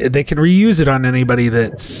they can reuse it on anybody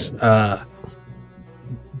that's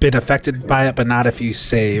been affected by it, but not if you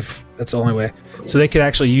save. That's the only way. So they could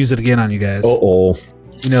actually use it again on you guys. Uh-oh.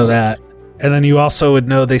 You know that. And then you also would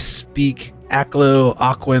know they speak Aklo,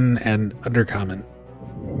 Aquan, and Undercommon.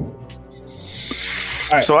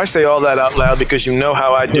 Right. So I say all that out loud because you know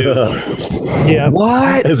how I do. Yeah.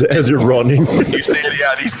 What? As you're running. You say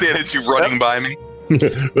it, he said as you running by me.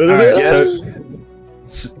 All right, Yes.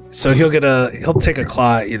 so he'll take a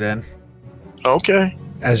claw at you then Okay.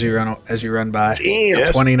 as you run by.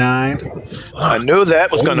 Damn. 29, I knew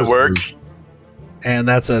that was going to work. and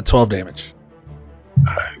that's a 12 damage.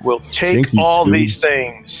 I will take Thank you, all Stu. these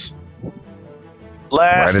things. Write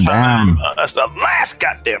Last it time. down. That's the last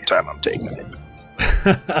goddamn time I'm taking it.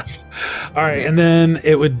 All right, and then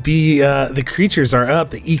it would be the creatures are up.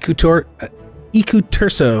 The Ikuturso.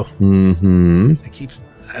 Mm-hmm.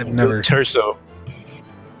 I've never Terso.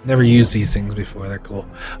 used these things before. They're cool.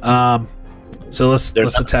 So let's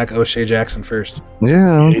attack O'Shea Jackson first.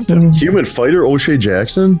 Yeah. let's see. Human fighter O'Shea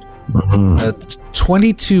Jackson? Mhm.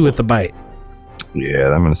 22 with the bite.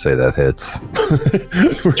 Yeah, I'm gonna say that hits.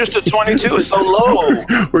 Just a 22 is so low.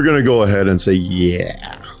 We're going to go ahead and say,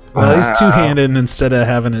 yeah. Well, he's two-handed instead of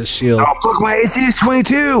having his shield. Oh fuck! My AC is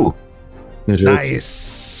 22. It hits.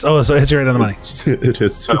 Nice. Oh, so it hits you right on the money. It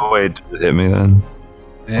hits. Oh wait, hit me then.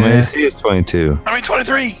 My Eh. AC is 22. I mean,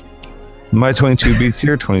 23. My 22 beats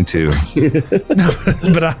your 22. No,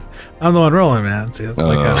 but I'm the one rolling, man. See, that's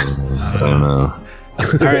like I don't know.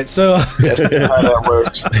 all right, so That's not how that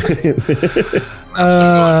works.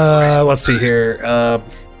 let's see here.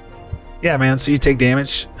 Yeah, man. So you take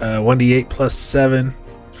damage, 1d8 plus 7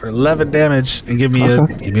 for 11 damage, and give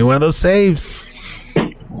me one of those saves.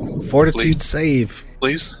 Fortitude Please. save.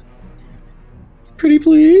 Please. Pretty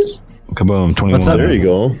please. Kaboom! 21. What's up? There you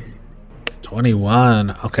go.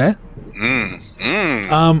 21. Okay.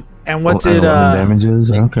 And what did 11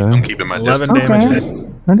 damages? Okay. I'm keeping my 11 distance.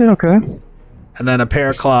 damages, I did okay. and then a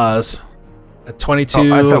pair of claws. A 22.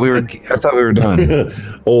 Oh, I thought we were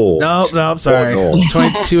done. Oh. No, I'm sorry. Oh, no.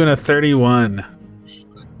 22 and a 31.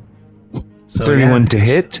 So, 31 yeah. to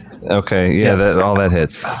hit. Okay, yeah, Yes. all that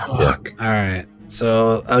hits. Yeah. All right.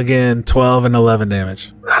 So again, 12 and 11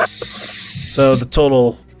 damage. So the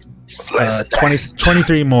total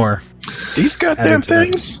 23 more. These goddamn added to that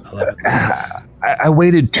things. 11. I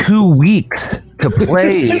waited 2 weeks to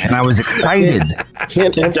play, and I was excited.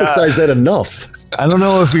 Can't emphasize that enough. I don't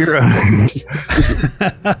know if you're.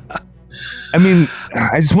 I mean,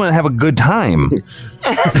 I just want to have a good time.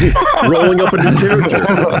 Rolling up a new character.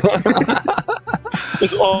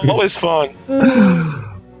 It's always fun.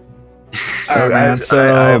 All right, man.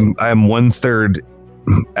 So I'm 1/3.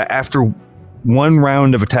 After one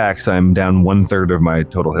round of attacks, I'm down 1/3 of my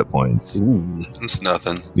total hit points. It's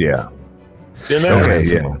nothing. Yeah. Okay, Okay.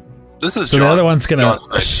 Yeah. This is So the John's, other one's gonna John's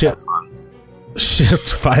night. shit.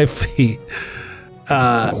 shift 5 feet.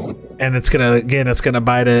 And it's gonna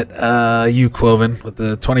bite at you, Quoven, with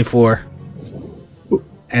the 24.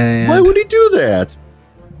 And Why would he do that?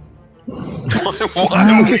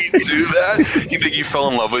 Why would he do that? You think he fell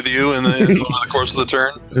in love with you over the course of the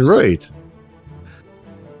turn? Right.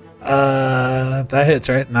 that hits,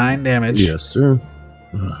 right? 9 damage. Yes, sir.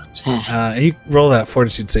 You roll that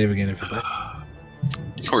fortitude save again if you like.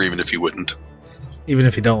 Or even if you wouldn't. Even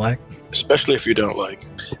if you don't like. Especially if you don't like.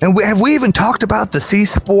 And have we even talked about the sea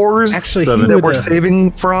spores Actually, Seven. he that we're would,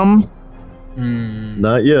 saving from?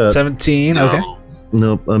 Not yet. 17. No. Okay.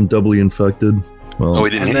 Nope, I'm doubly infected. Well, Oh, we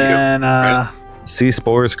didn't And hit then sea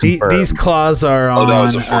spores the- confirmed. these claws are you. on. Oh, that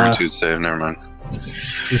was a fortitude save. Never mind.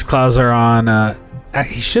 These claws are on.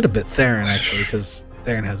 He should have bit Theron actually, because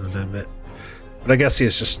Theron hasn't been bit. But I guess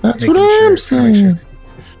he's just That's making what sure. I'm saying.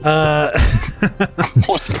 Well,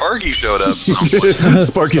 Sparky showed up.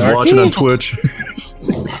 Sparky's Sparky. watching on Twitch.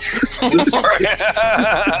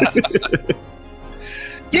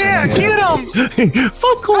 Yeah, get him!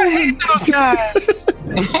 Fuck I hate those guys.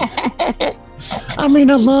 I mean,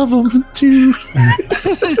 I love them too.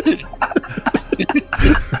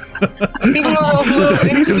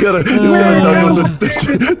 He's got a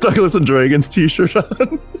Douglas and Dragons t-shirt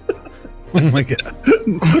on. Oh my god!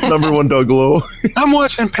 Number one Doug Low. I'm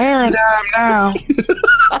watching Paradigm now.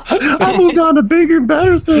 I moved on to bigger and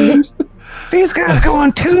better things. These guys go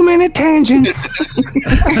on too many tangents.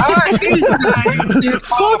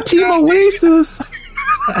 Fuck Team Oasis.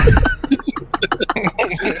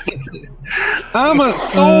 I'm a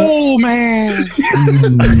soul man.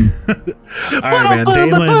 All right, man.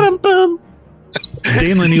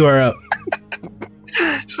 Danelin, you are up.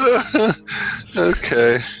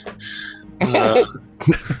 Okay.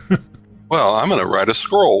 Well, I'm gonna write a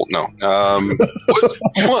scroll. No.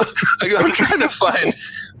 What? I'm trying to find.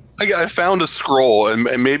 I found a scroll, and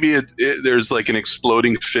maybe there's like an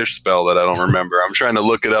exploding fish spell that I don't remember. I'm trying to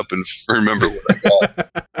look it up and remember what I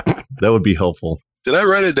got. That would be helpful. Did I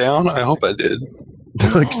write it down? I hope I did.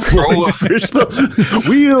 Scroll of fish.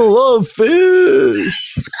 Wheel of fish.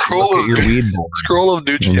 Scroll of Your weed board scroll of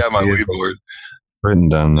yeah, my weed board. written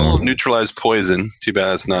down there. Oh, neutralize poison. Too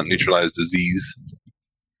bad it's not neutralize disease.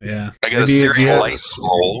 Yeah. I got a Do you searing have- light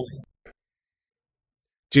scroll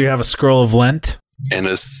Do you have a scroll of Lent? and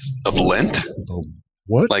of Lent,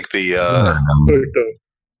 What? like the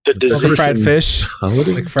The disease. Fried fish?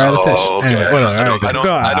 Holiday? Like fry the fish. Oh, okay. Anyway, whatever. I All don't, right, I don't,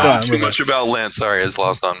 go on, I don't go know on, too move on. much about Lent. Sorry, it's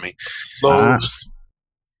lost on me. Loaves.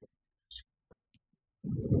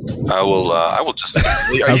 I will just.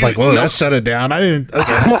 I was like, whoa, that shut it down. I didn't.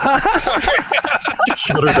 Okay.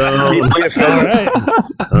 Shut her down. All right.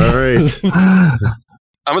 All right.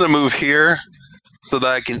 I'm gonna move here so that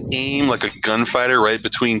I can aim like a gunfighter right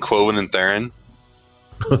between Quoven and Theron.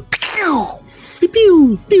 Pew!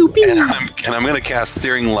 Pew, pew, pew. And I'm gonna cast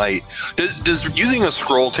Searing Light. Does using a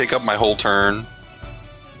scroll take up my whole turn?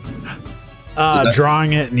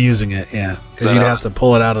 Drawing it and using it, yeah. Because Is you'd that have to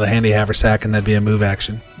pull it out of the handy haversack, and that'd be a move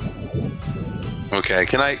action. Okay,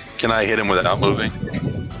 can I hit him without moving?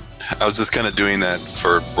 I was just kind of doing that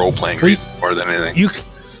for role playing Well, reasons more than anything.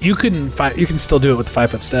 You can still do it with the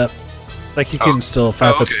 5-foot step. Like you can still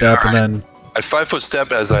 5-foot okay, step, all and then I 5-foot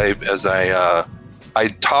step as I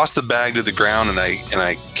toss the bag to the ground and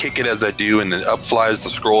I kick it as I do, and then up flies the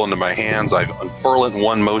scroll into my hands. I unfurl it in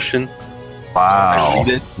one motion. I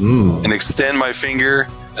shoot it and extend my finger,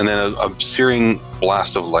 and then a searing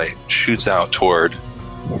blast of light shoots out toward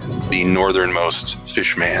the northernmost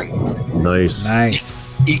fishman. Nice.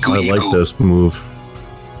 nice. Iku I Iku. like this move.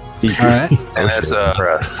 All right. And that's a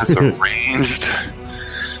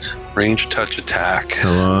ranged touch attack.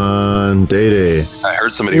 Come on, Day. I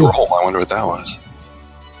heard somebody roll. I wonder what that was.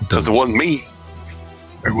 Because it wasn't me.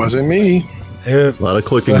 It wasn't me. A lot of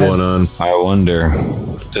clicking Go ahead. going on. I wonder.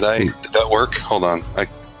 Did that work? Hold on.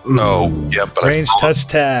 No. Yep. But Range touch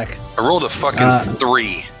attack. I rolled a fucking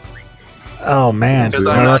 3 Oh man. because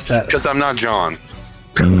Well, I'm not that's because I'm not John.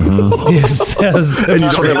 it says And you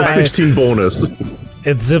zips don't right have a by- 16 bonus.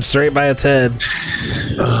 it zips right by its head.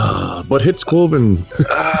 But hits Quoven.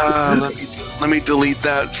 Let me delete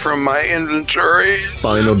that from my inventory.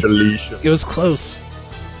 Final deletion. It was close.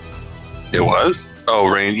 It was? Oh,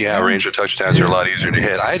 range of touch attacks are a lot easier to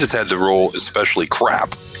hit. I just had to roll especially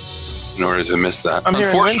crap in order to miss that. I'm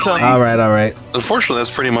hearing wind tunnel. All right. Unfortunately,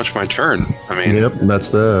 that's pretty much my turn. I mean, Yep, that's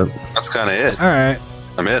that. that's kind of it. All right.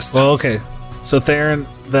 I missed. Well, okay. So Theron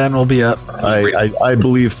then will be up. I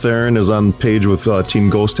believe Theron is on page with Team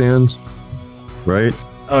Ghost Hands, right?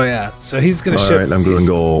 Oh yeah. So he's gonna All ship. right, I'm going to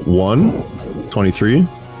go 1, 23.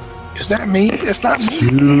 It's not me. It's not me.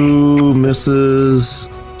 2 misses.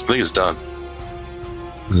 I think it's done.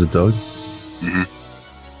 Is it Doug? Mhm.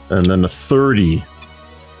 And then a 30.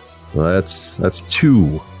 Well, that's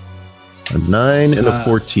 2. A 9 and a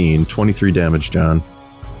 14. 23 damage, John.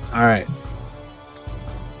 All right.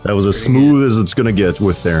 That was as smooth as it's going to get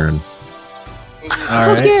with Theron. All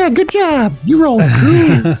right. Yeah, good job. You rolled.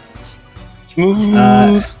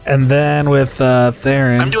 Smooth. And then with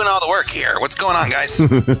Theron. I'm doing all the work here. What's going on, guys?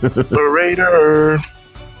 The Raider.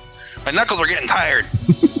 My knuckles are getting tired.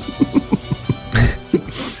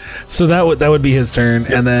 So that would be his turn,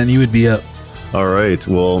 and then you would be up. All right.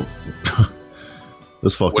 Well,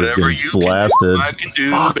 this fucker's Whatever getting you blasted. can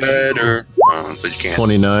do, I can do better. But you can't.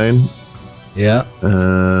 29. Yeah.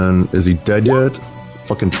 And is he dead yet?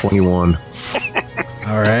 Fucking 21.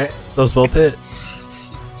 All right. Those both hit.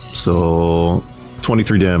 So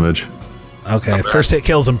 23 damage. Okay. First hit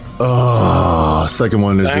kills him. Oh, second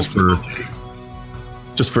one is just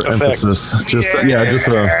for Effect. emphasis. Just a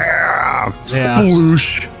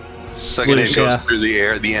sploosh. Second hit Sploosh, goes yeah. through the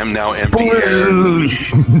air. The M now empty air.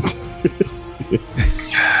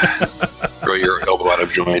 Throw your elbow out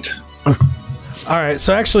of joint. All right.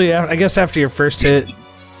 So actually, I guess after your first hit,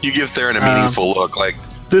 You give Theron a meaningful look, like,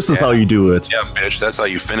 This is how you do it. yeah, bitch, that's how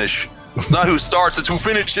you finish. It's not who starts, it's who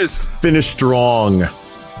finishes. Finish strong.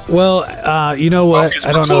 well, you know what? Obvious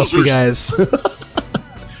I don't know if you closers. guys.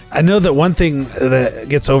 I know that one thing that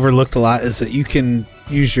gets overlooked a lot is that you can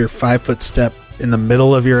use your 5-foot step in the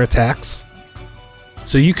middle of your attacks.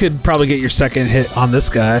 So you could probably get your second hit on this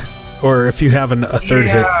guy, or if you have a third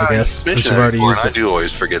hit, I guess, since Mention you've that already before, used and I it. do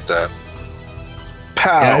always forget that.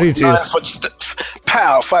 Pow. Yeah, I do too. 9-foot step.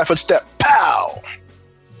 Pow. 5-foot step. Pow.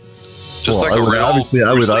 Just like I a would real obviously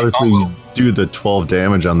combo. do the 12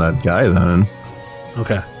 damage on that guy then.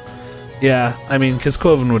 Okay. Yeah, I mean, because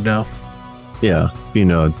Quoven would know. Yeah,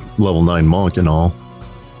 being a level 9 monk and all.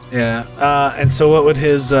 Yeah. And so, what would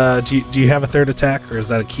his? Do you have a third attack, or is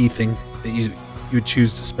that a key thing that you would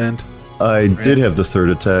choose to spend? I did have the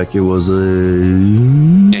third attack. It was a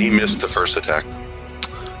Yeah, he missed the first attack.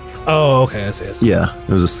 Oh, okay. I see. yeah, it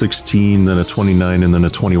was a 16, then a 29, and then a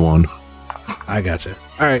 21. I gotcha.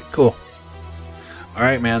 All right. Cool. All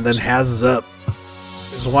right, man. Then Haz is up.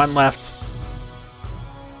 There's one left.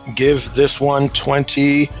 Give this one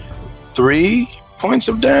 23 points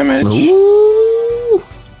of damage. Ooh,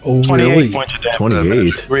 Oh, 28 really? points of damage. 28.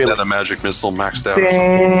 Is Really? that a magic missile maxed out?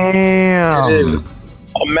 It is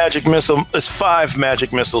a magic missile. It's 5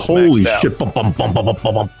 magic missiles Holy maxed out. shit. Bum, bum, bum, bum, bum, bum,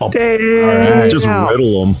 bum. All right. Just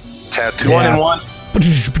riddle them. Tattoo. One Yeah. in one.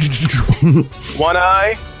 One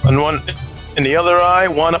eye and one in the other eye.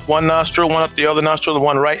 One up one nostril, one up the other nostril, and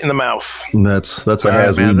one right in the mouth. That's a All right,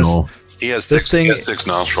 has man, we this- know. He has This six. thing- He has 6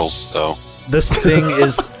 nostrils, though. This thing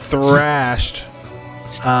is thrashed.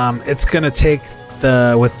 It's gonna take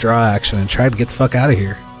the withdraw action and try to get the fuck out of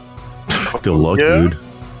here. Good luck, Yeah. dude.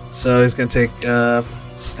 So he's gonna take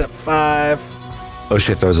step 5. Oh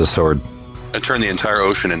shit, there's a sword. And turn the entire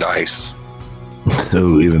ocean into ice.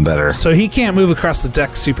 So even better. So he can't move across the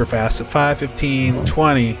deck super fast at 5, 15,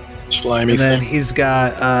 20. Slimy And then thing. he's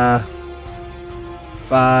got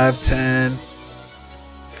 5, 10,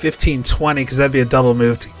 15, 20, because that'd be a double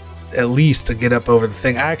move at least to get up over the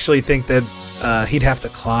thing. I actually think that he'd have to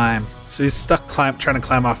climb. So he's stuck trying to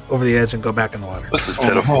climb off over the edge and go back in the water. This is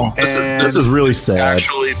pitiful. This is really sad.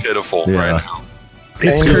 actually pitiful Yeah. right now.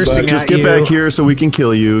 It's Just, cursing Just at get you. back here so we can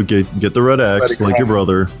kill you. Get the red X Let it like go. your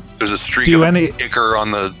brother. There's a streak Do of any- ichor on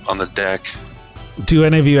the deck. Do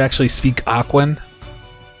any of you actually speak Aquan?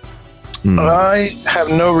 Hmm. I have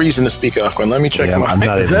no reason to speak Aquan. Let me check Yeah, my. I'm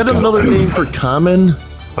not Is even that gonna- another name for common?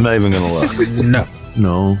 I'm not even gonna look. No.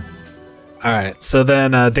 No. All right. So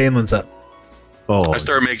then Danelin's up. Oh, I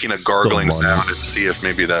start making a gargling so sound and see if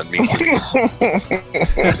maybe that means.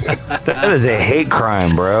 That is a hate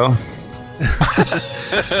crime, bro.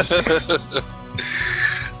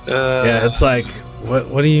 Yeah, it's like,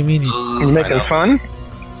 what do you mean? You making fun?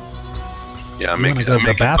 Yeah, I'm You want making. to go I'm to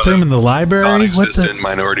the making bathroom in the library? What non-existent the?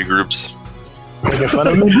 minority groups. Making fun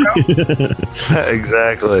of me, bro?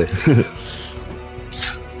 Exactly.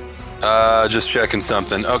 Just checking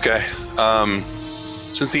something. Okay.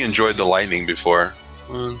 Since he enjoyed the lightning before,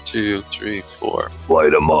 1, 2, 3, 4,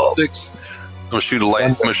 Light him up. 6. I'm gonna shoot a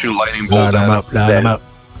lightning bolt Line at him him. up. Line him up.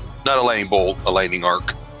 Not a lightning bolt, a lightning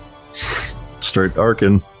arc. straight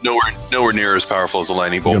arcing. Nowhere near as powerful as a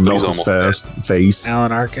lightning bolt, Your but he's melt is almost fast. Face.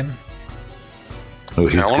 Alan Arkin. Oh,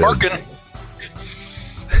 he's Alan good. Arkin.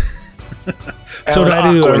 So did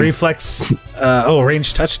I do a Aquan. reflex?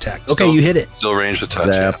 Range touch attack. Okay, Still- you hit it. Still range to touch.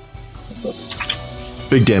 Zap. Yeah.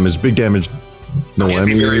 Big damage. Big damage. No Can't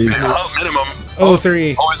be very big. enemies. Oh, minimum. Oh,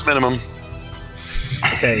 3. Always minimum.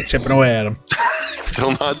 Okay, chipping away at him.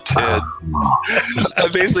 Still not dead. I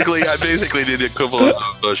basically did the equivalent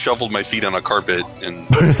of shuffled my feet on a carpet and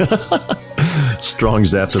Strong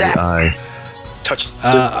zap to the eye. Touch.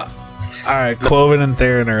 All right, Quoven and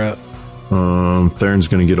Theron are up. Theron's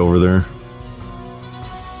gonna get over there.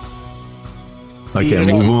 I can't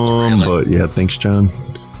move him, but yeah, thanks, John.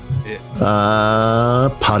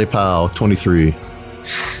 Potty Pow, 23.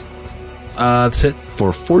 That's it.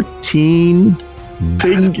 For 14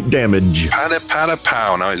 big damage. Pata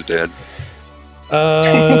pow. Now he's dead.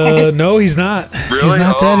 No, he's not. Really? He's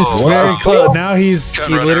not dead. It's Oh, very wow. close. Now he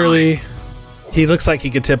Run literally, he looks like he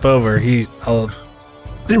could tip over.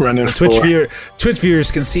 They running Twitch for.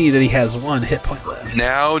 viewers can see that he has 1 hit point left.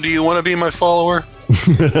 Now, do you want to be my follower?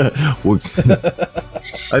 Well,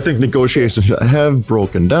 I think negotiations have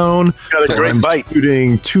broken down. Got a great I'm bite.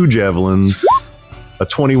 shooting 2 javelins, a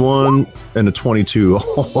 21 and a 22.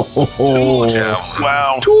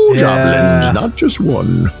 Wow. 2 Yeah. javelins, not just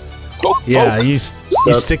 1. Yeah, you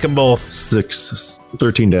stick them both,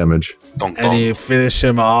 13 damage. Dunk, and dunk. you finish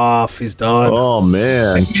him off. He's done. Oh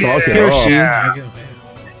man, chalk it Here up. she.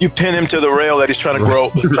 You pin him to the rail that he's trying to grow,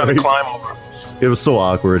 trying to climb over. It was so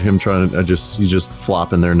awkward. Him trying to, he's just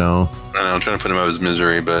flopping there now. I know, I'm trying to put him out of his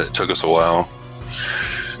misery, but it took us a while.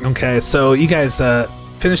 Okay, so you guys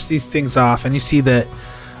finish these things off, and you see that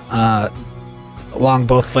along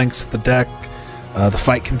both lengths of the deck, the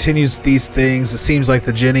fight continues. These things. It seems like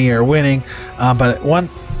the Jinni are winning, but at one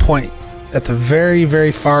point, at the very,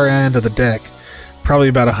 very far end of the deck, probably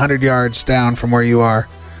about 100 yards down from where you are,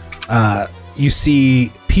 you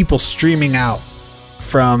see people streaming out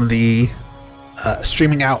from the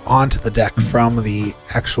streaming out onto the deck from the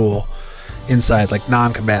actual inside, like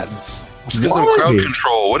non-combatants. It's because of Why? crowd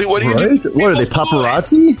control. What do you do? Right? What are they,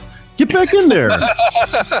 paparazzi? Get back in there.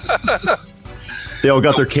 They all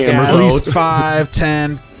got their cameras At least out. 5,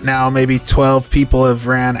 10, now maybe 12 people have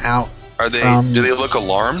ran out. Are they? from- Do they look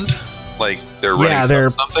alarmed? Like they're running Yeah,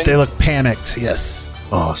 from something? they look panicked. Yes,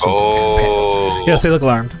 Oh. yes, they look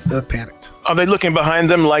alarmed. They look panicked. Are they looking behind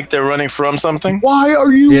them like they're running from something? Why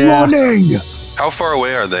are you Yeah. running? How far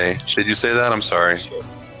away are they? Did you say that? I'm sorry.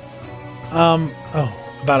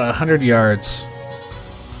 About 100 yards.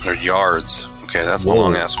 They're yards. Okay, that's a Whoa.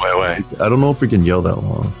 long ass way away. I don't know if we can yell that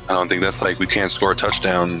long. I don't think that's like we can't score a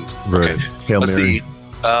touchdown. Right. Okay. Hail Let's Mary.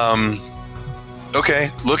 see. Okay,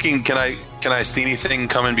 looking. Can I see anything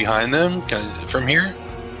coming behind them from here?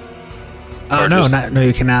 Or No, just- no,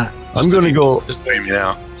 you cannot. I'm going to go. Just wait me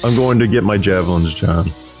out. I'm going to get my javelins,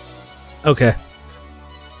 John. Okay.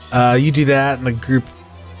 You do that, and the group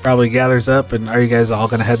probably gathers up. And are you guys all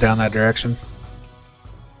going to head down that direction?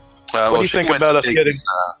 What do you she think went about to us take getting? his,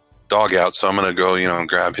 dog out? So I'm gonna go, and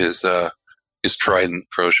grab his trident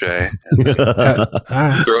crochet, All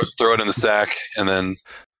right. throw it in the sack, and then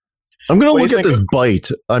I'm going What to do you look at think this bite.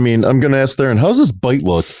 I mean, I'm going to ask Theron, how's this bite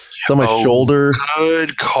look? It's on my Oh. shoulder.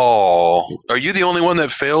 good call. Are you the only one that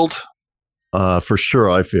failed? For sure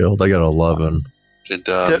I failed. I got 11. Did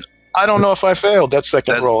I don't know if I failed that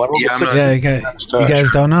second That- roll. I rolled yeah, a I'm six. not- Yeah, you guys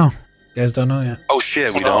don't know. You guys don't know yet. oh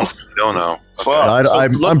shit, we don't know. Fuck.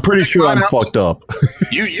 I'm pretty sure I'm fucked up.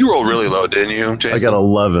 You rolled really low, didn't you, Jason? I got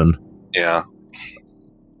 11. Yeah.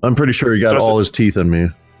 I'm pretty sure he got Does all it- his teeth in me.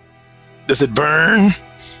 Does it burn?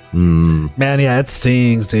 Hmm. Man, yeah, it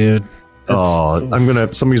stings, dude. Oh,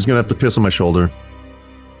 somebody's gonna have to piss on my shoulder.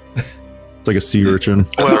 It's like a sea urchin.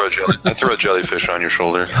 I throw a jellyfish on your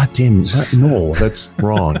shoulder. God damn! No, that's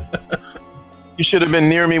wrong. You should have been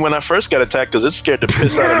near me when I first got attacked because it scared the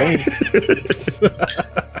piss out of me.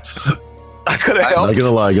 I could have Not helped.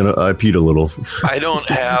 gonna lie, I peed a little. I don't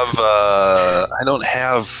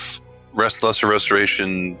have Lesser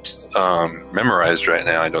Restoration memorized right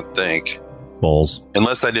now. I don't think, Balls.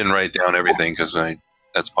 unless I didn't write down everything, because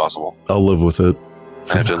that's possible. I'll live with it.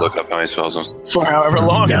 I have to look up how many spells. For however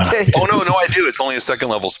long Nah. it takes. Oh no, I do. It's only a second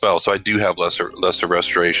level spell, so I do have lesser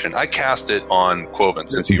restoration. I cast it on Quoven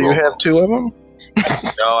since Do he you rolled. have 2 of them?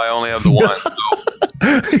 No, I only have the one.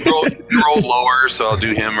 So you rolled lower, so I'll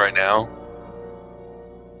do him right now.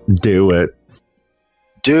 Do it.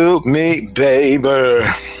 Do me, baby.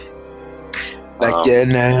 Like you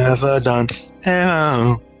never done.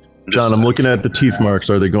 Hello. John, I'm looking at the teeth marks.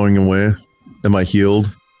 Are they going away? Am I healed?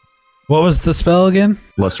 What was the spell again?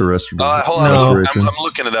 Lesser restoration. Hold on. No. I'm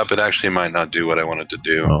looking it up. It actually might not do what I wanted to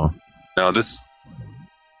do. Oh. No, this.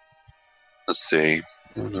 Let's see.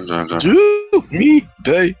 Do me,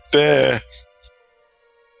 baby.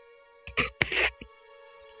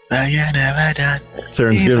 Like you never done.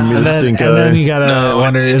 Theron's giving me And the then, stink and then eye. you gotta No,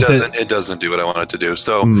 wonder: it is doesn't. it? It doesn't do what I wanted to do.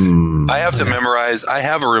 So Hmm. I have to memorize. I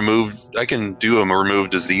have a removed. I can do a remove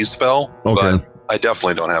disease spell, Okay. but I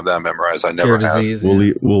definitely don't have that memorized. I never Cure have. disease?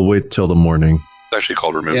 We'll wait till the morning. It's actually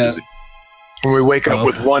called remove Yeah. disease. When we wake up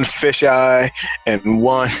with one fish eye and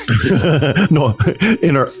one. No,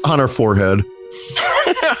 on our forehead.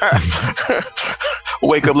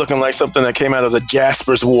 Wake up looking like something that came out of the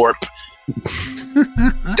Jasper's Warp.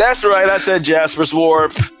 That's right, I said Jasper's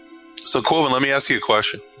Warp. So Quoven, let me ask you a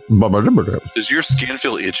question. Does your skin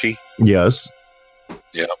feel itchy? Yes.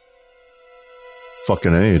 Yeah.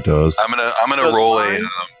 Fucking A, it does. I'm gonna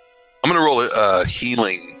roll a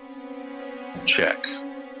healing check.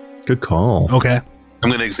 Good call. Okay.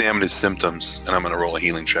 I'm gonna examine his symptoms, and I'm gonna roll a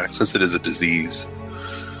healing check since it is a disease.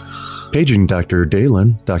 Paging Dr.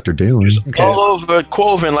 Dalen. Dr. Dalen. Okay. All over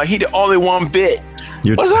Quoven like he the only one bit.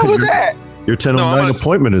 What's up with that? Your 10:09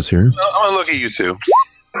 appointment is here. I'm gonna look at you two.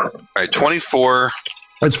 All right, 24.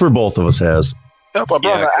 It's for both of us, Has. Help our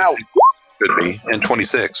brother out. Could be, and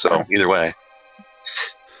 26. So either way.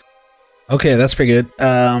 Okay, that's pretty good.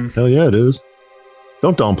 Hell yeah, it is.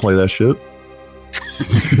 Don't downplay that shit.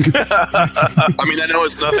 I mean, I know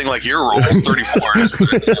it's nothing like your rolls, 34.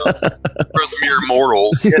 For us mere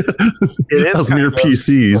mortals, Those mere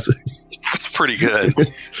PCs. it's pretty good.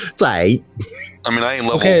 It's aight. I mean, I ain't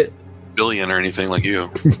level Okay, billion or anything like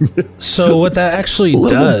you. so what that actually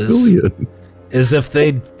does is if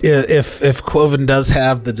Quoven does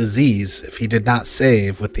have the disease, if he did not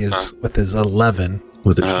save with his 11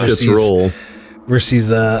 with a shit's roll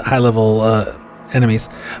versus high level enemies.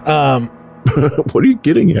 What are you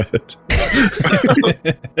getting at?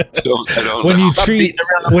 When you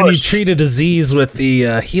treat a disease with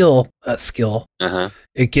the heal skill,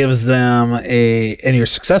 it gives them and you're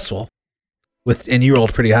successful and you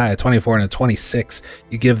rolled pretty high, a 24 and a 26.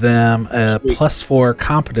 You give them a +4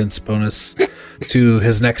 competence bonus to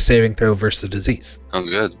his next saving throw versus the disease. Oh,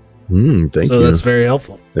 good. Thank you. So that's very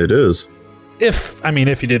helpful. It is. If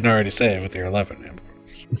you didn't already save with your 11.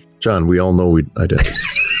 John, we all know I didn't.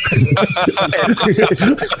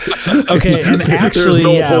 Okay, and actually,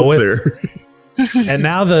 There's no hope there. And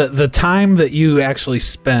now the time that you actually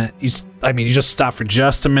spent, you just stopped for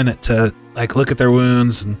just a minute to like look at their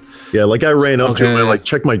wounds and yeah, like I ran up to him and like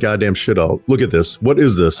check my goddamn shit out. Look at this. What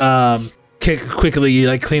is this? Quickly, you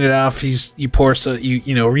like clean it off. You pour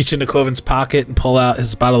reach into Quoven's pocket and pull out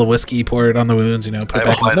his bottle of whiskey. You pour it on the wounds. Put it back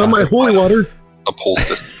in his Not pocket. my holy water. A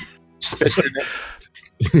poultice.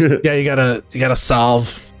 Yeah, you got a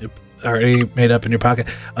salve already made up in your pocket.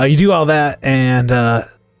 You do all that, and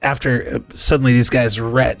after suddenly these guys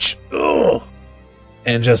retch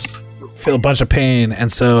and just feel a bunch of pain.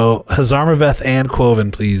 And so Hazarmaveth and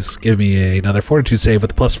Quoven, please give me another fortitude save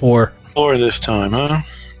with a +4. 4 this time, huh?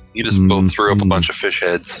 You just both threw up a bunch of fish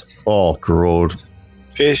heads. Oh, gross.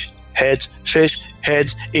 Fish heads,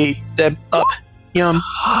 eat them up. Yum.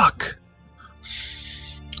 Fuck.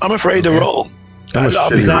 I'm afraid to roll. Does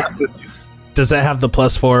that have the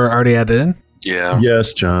 +4 already added in? Yeah.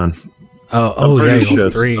 Yes, John. Oh, yeah, you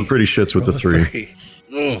rolled 3. I'm pretty shits with the 3.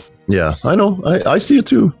 Ugh. Yeah, I know. I see it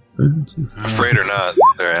too. Afraid or not,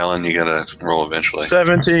 there, Alan, you gotta roll eventually.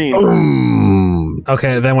 17.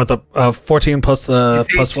 Okay, then with the 14 plus the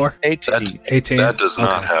 +4? 18. That does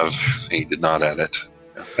not have. He did not add it.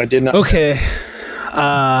 I did not. Okay.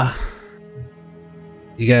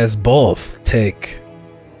 You guys both take.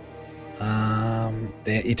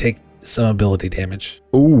 You take some ability damage.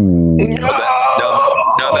 Ooh.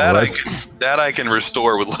 Now that I can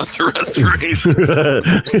restore with lesser restoration.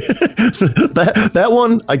 that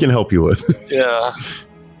one I can help you with. Yeah.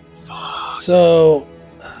 So,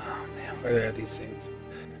 man, where are these things?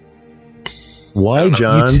 Why,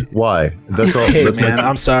 John? Why? That's all. Hey, that's man,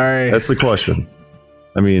 I'm sorry. That's the question.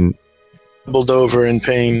 I mean, Doubled over in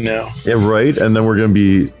pain now. yeah, right. And then we're gonna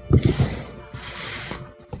be.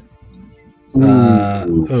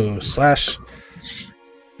 Slash.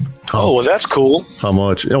 Oh, well, that's cool. How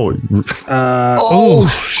much? Oh,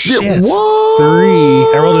 Shit. What? 3.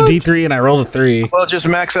 I rolled a D3 and I rolled a 3. Well, just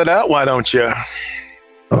max it out. Why don't you?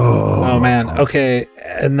 Oh man. Okay.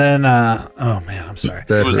 And then oh man, I'm sorry.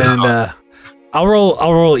 That's And I'll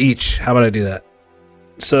roll each. How about I do that?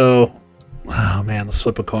 So oh man, let's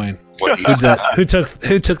flip a coin. Who took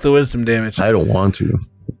the wisdom damage? I don't want to.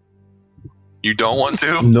 You don't want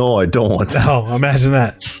to? No, I don't want to. Oh, imagine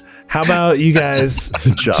that. How about you guys?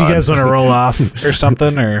 Do John. you guys want to roll off or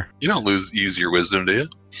something? Or You don't use your wisdom, do you?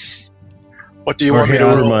 What do you Or want me to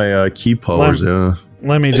here, What roll? are my key powers? Yeah.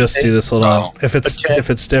 let me just do this. Hold on. If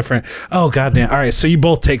it's different. Oh goddamn! All right, so you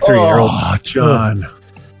both take 3. Oh, John.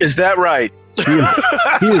 Is that right? He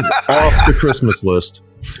is off the Christmas list.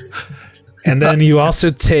 And then you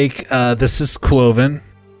also take this is Quoven.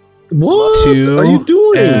 What 2 are you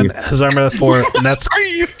doing? And Hazarmaveth 4, and that's What are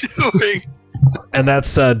you doing? and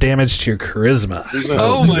that's damage to your charisma.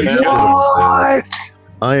 Oh my god!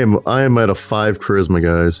 I am at a 5 charisma,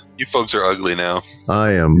 guys. You folks are ugly now.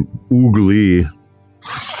 I am oogly.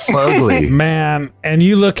 Ugly. Man, and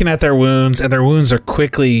you looking at their wounds, and their wounds are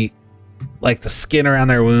quickly, like the skin around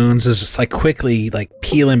their wounds is just like quickly like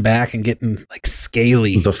peeling back and getting like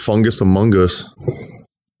scaly. The fungus among us.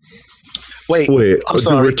 Wait, Wait, I'm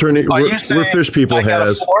sorry. Are you we're saying fish people, I got a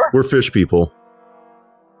Has. 4? We're fish people.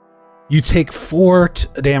 You take 4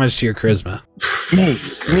 damage to your charisma.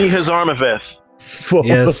 Me, his Armaveth. Fuck.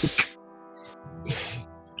 Yes.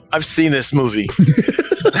 I've seen this movie.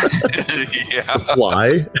 Yeah. Why?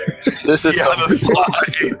 This is Yeah, the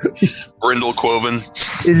fly. Brindle Quoven.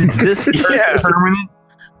 Is this Yeah. permanent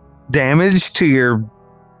damage to your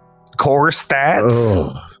core stats?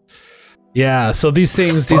 Oh. Yeah, so these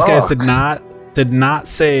guys did not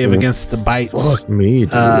save against the bites. Fuck me,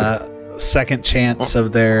 dude. Second chance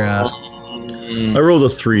of their I rolled a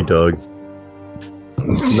 3, Doug.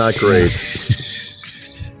 Not great.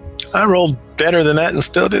 I rolled better than that and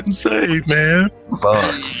still didn't save, man.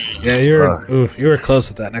 Fuck. yeah, you were close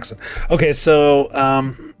with that next one. Okay, so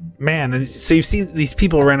man, so you've seen these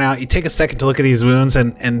people run out. You take a second to look at these wounds,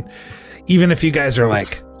 and even if you guys are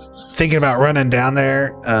like thinking about running down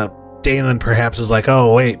there, Dalen perhaps is like,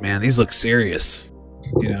 "Oh wait, man, these look serious,"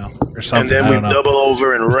 you know, or something. And then we double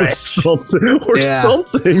over and wreck. Something. Yeah.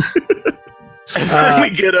 Something. And then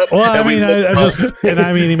we get up. Well, I and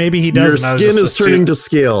we mean, maybe he Your doesn't. skin is turning to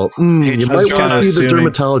scale. Hey, You I might was want kinda to see the assuming.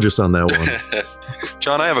 dermatologist on that one.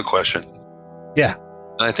 John, I have a question. Yeah.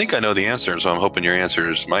 And I think I know the answer, so I'm hoping your answer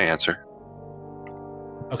is my answer.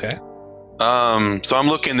 Okay. So I'm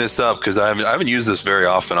looking this up because I haven't used this very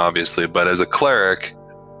often, obviously, but as a cleric,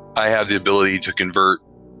 I have the ability to convert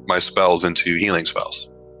my spells into healing spells,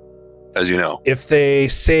 as you know. If they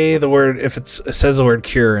say the word, if it says the word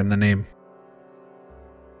cure in the name,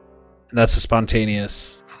 and that's a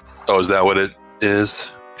spontaneous. Oh, is that what it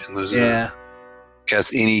is? Yeah.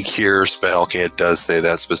 Cast any cure spell. Okay, it does say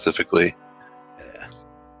that specifically.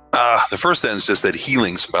 The first sentence just said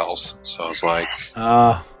healing spells, so I was like,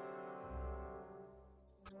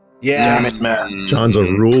 Yeah. Damn it, man. John's a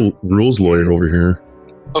rules lawyer over here.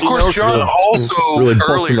 Of He course, knows John the- also really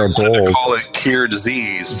busting earlier our wanted to balls. call it cure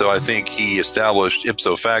disease, so I think he established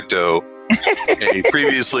ipso facto a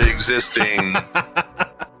previously existing.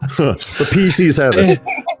 The PCs have it.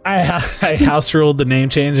 I house ruled the name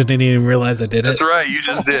change and didn't even realize I did it. That's right, you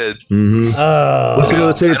just did. Mm-hmm. Oh, Listen to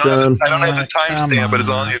the tape, John. I don't have the Come timestamp, but it's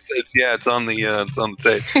on. on. It's on the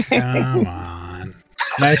tape. come on.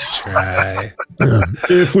 Nice try.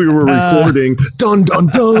 If we were recording, dun dun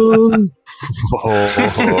dun.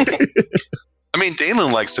 I mean,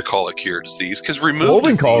 Dalen likes to call it cure disease because remove Logan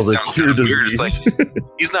disease calls it sounds cure kinda weird. It's disease. like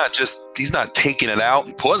he's not taking it out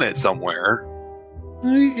and putting it somewhere.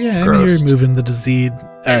 Yeah, Gross. you're removing the disease.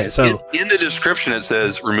 All right, so In the description, it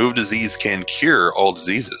says remove disease can cure all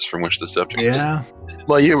diseases from which the subject is. yeah,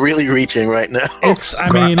 Well, you're really reaching right now. it's. I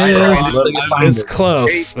mean, it is. It's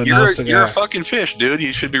close, Hey, but no you're a cigar. fucking fish, dude.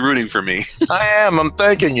 You should be rooting for me. I am. I'm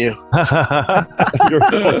thanking you. You're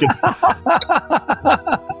fucking-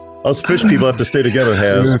 Us fish people have to stay together,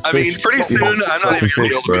 Has. I mean, pretty soon I'm not even going to be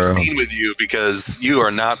able to Bro. be seen with you because you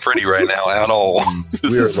are not pretty right now at all.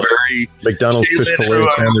 This We are is very McDonald's fish human fillet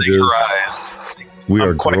and sandwiches. your eyes. We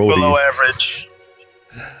are I'm quite below grody. average.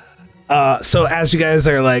 So as you guys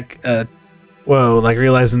are like, like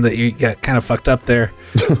realizing that you got kind of fucked up there,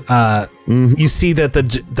 Mhm. you see that the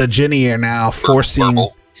Jinni are now forcing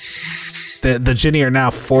Purple. the Jinni are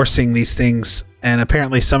now forcing these things, and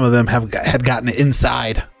apparently some of them had gotten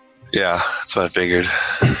inside, Yeah, that's what I figured.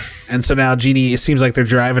 and so now Genie, it seems like they're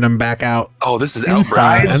driving them back out Oh, this is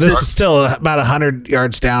inside, Outbreak. and this is still about 100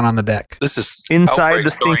 yards down on the deck. This is Inside Outbreak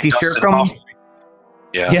the starring stinky Dustin Shirkum? Hoffman.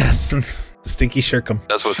 Yeah, Yes, the Stinky Shirkum,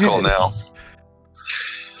 that's what it's called now.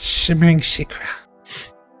 Shimmering Shikra.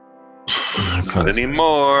 Not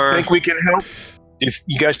anymore. Think we can help?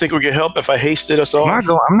 You guys think we can help if I hasted us all? I'm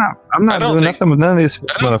not I don't doing think- nothing with none of these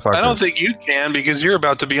motherfuckers. I don't think you can because you're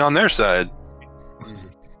about to be on their side.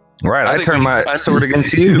 Right, I I think turn we- my I- sword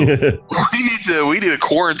against you. We need a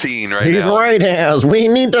quarantine right He's now. right, Has. We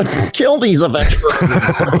need to kill these Avengers.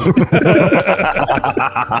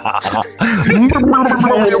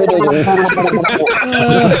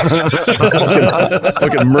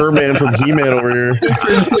 Fucking merman from He-Man over here.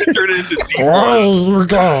 Turn it into D1.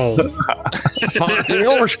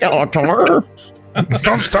 Your Skeletor.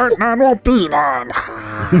 Don't start, and I won't be on.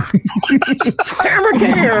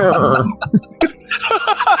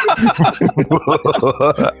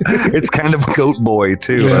 It's kind of goat boy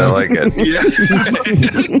too. I like it. Yeah.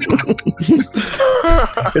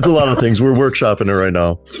 It's a lot of things. We're workshopping it right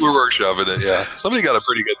now. We're workshopping it, yeah. Somebody got a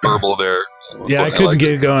pretty good burble there. Yeah, I But couldn't like get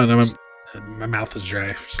it. it going. My mouth is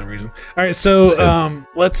dry for some reason. All right, so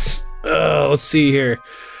let's see here.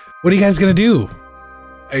 What are you guys gonna do?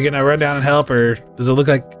 Are you gonna run down and help, or does it look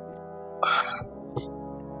like?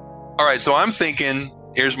 All right, so I'm thinking,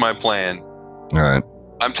 here's my plan. All right.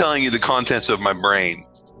 I'm telling you the contents of my brain.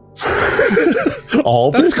 All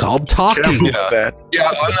of That's it? called talking. Yeah.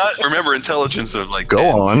 Yeah, I'm not. Remember, intelligence of like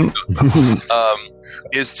Go on.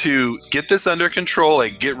 is to get this under control,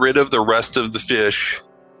 like get rid of the rest of the fish,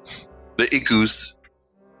 the ikus,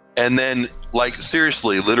 and then like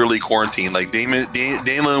seriously, literally quarantine. Like Damon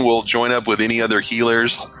will join up with any other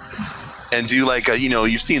healers and do like a,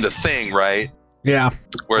 you've seen The Thing, right? Yeah.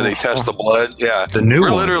 Where they test the blood. Yeah, The new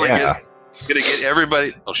we're one. literally Yeah. gonna get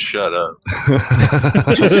everybody. Oh, shut up!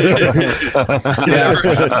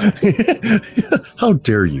 How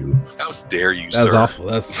dare you? How dare you, That was sir? awful.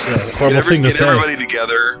 That's a horrible thing to Get say. everybody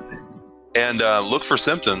together and look for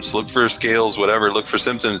symptoms, look for scales, whatever. Look for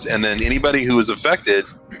symptoms, and then anybody who is affected,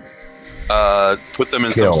 put them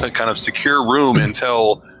in Kill. some kind of secure room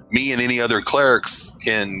until me and any other clerics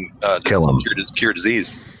can Kill 'em. cure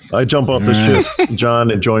disease. I jump off the ship,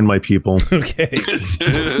 John, and join my people. Okay.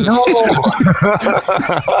 No.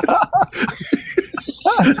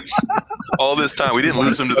 All this time, we didn't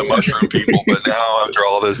lose them to the mushroom people, but now after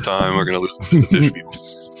all this time, we're going to lose them to the fish people.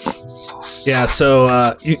 Yeah. So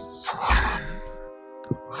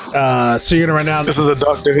so you're gonna run down. This is a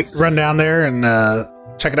doctor. Run down there and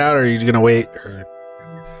check it out, or are you gonna wait? Or...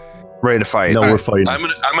 Ready to fight. No, we're fighting. I'm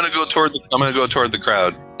gonna go toward the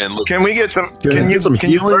crowd and look. Can we get some? Can Can we you get some can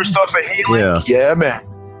you healing? burst off a healing? Yeah. man.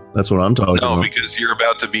 That's what I'm talking No, about. because you're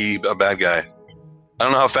about to be a bad guy. I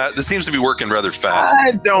don't know how fast. This seems to be working rather fast.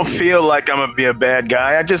 I don't feel like I'm gonna be a bad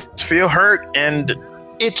guy. I just feel hurt and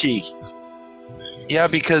itchy. Yeah,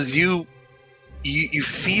 because you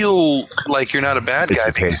feel like you're not a bad guy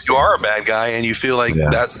because you are a bad guy, and you feel like Yeah.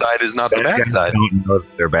 that side is not the bad side. Don't know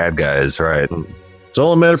that they're bad guys, right? It's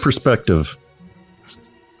all a matter of perspective.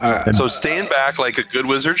 All right. So stand back like a good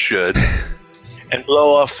wizard should, And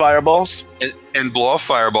blow off fireballs. and blow off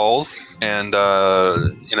fireballs, and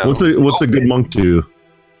What's a good monk do?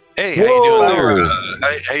 Hey, how you doing there? Whoa.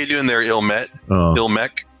 How you doing there, Ilmet? Oh,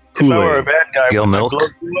 Ilmek? If I were a Kool-Aid. bad guy, Gill would I milk? blow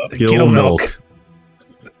you up? Gill milk.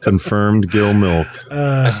 Confirmed Gill milk.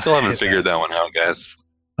 I still haven't figured that one out, guys.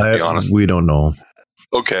 Be honest. We don't know.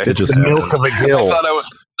 Okay, It just The milk happened. of a I gill. thought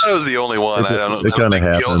I was the only one. It just- I don't it know. kinda I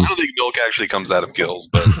happened. don't think milk actually comes out of gills,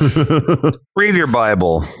 but Read your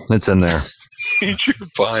Bible. It's in there. teach your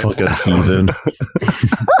Bible. Fucking heathen.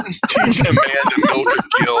 Teach a man to milk a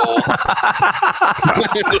gill.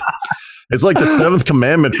 It's like the seventh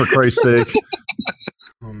commandment, for Christ's sake.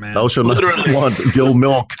 Oh man. Thou shalt not Literally. want gill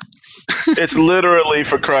milk. It's literally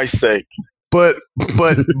for Christ's sake. But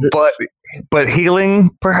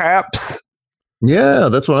healing, perhaps. Yeah,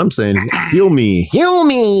 that's what I'm saying. Heal me. Heal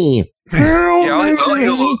me. Yeah,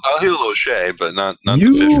 I'll heal O'Shea, but not the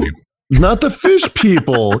You- fish people. Not the fish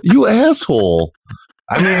people. You asshole.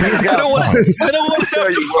 I mean, he's I got don't want fun. to have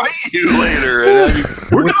to fight you later.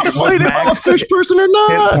 We're going to fight if I'm a fish person or Hit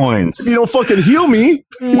not. points. If you don't fucking heal me,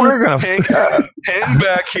 We're gonna. Hang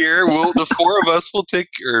back here. The four of us will take,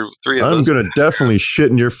 or three of I'm us. going to definitely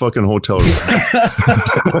shit in your fucking hotel room.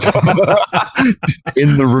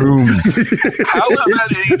 in the room. How is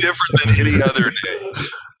that any different than any other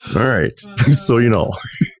day? All right. So you know.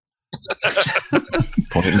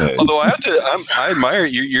 Point made. Although I admire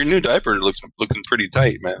your new diaper. Looking pretty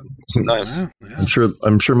tight, man. It's nice. Yeah.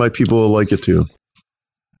 I'm sure my people will like it too.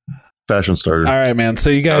 Fashion starter. All right, man. So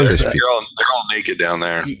you guys, They're all naked down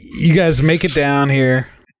there. you guys make it down here.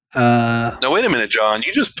 Now wait a minute, John.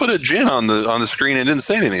 You just put a gin on the screen and didn't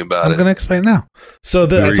say anything about I'm it. going to explain now. So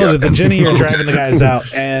I told you the Ginny, you're driving the guys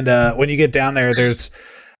out, and when you get down there, there's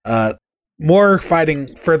more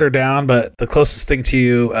fighting further down, but the closest thing to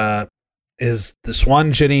you is this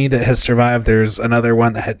one Ginny that has survived. There's another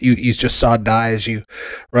one that you just saw die as you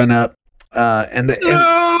run up, and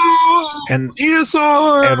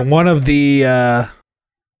one of the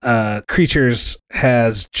creatures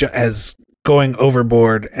has going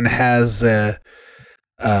overboard and has a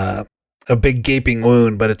big gaping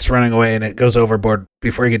wound, but it's running away and it goes overboard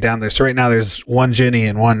before you get down there. So right now there's one Ginny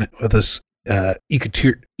and one with this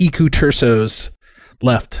Ecutursos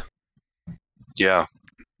left. Yeah,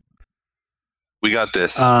 we got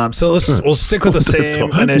this. So we'll stick with the same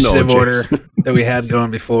No, initiative order Jason. that we had going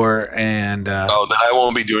before, and then I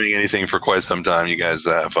won't be doing anything for quite some time. You guys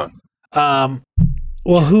have fun.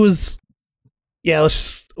 well, who's? Yeah,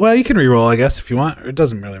 you can re-roll, I guess, if you want. It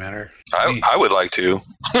doesn't really matter. I would like to.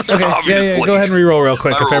 Okay, yeah, Obviously. go ahead and re-roll real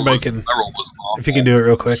quick My if roll everybody was- can. my roll was awful. If you can do it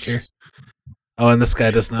real quick here. Oh, and this guy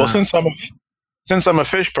does not. Well, since I'm a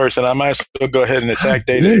fish person, I might as well go ahead and attack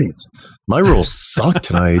Day Day. Dang. My rolls suck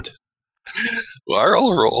tonight. Well,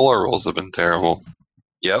 all our rolls have been terrible.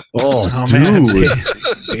 Yep. Oh, man, dude.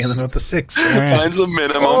 Dalen with the 6. All right. Mine's a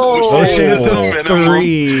minimum. Oh, shit, It's a minimum.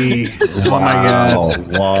 3. Oh my god.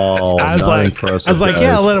 Wow. I was Not like, impressive, yeah,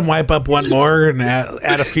 guys. let him wipe up one more and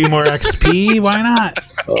add a few more XP. Why not?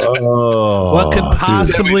 Oh, What could dude.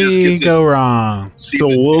 possibly Then we just get go wrong? So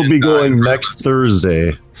we'll be going next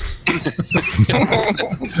Thursday.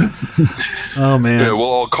 Oh man. Yeah, we'll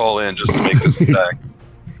all call in just to make this attack.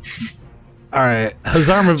 All right,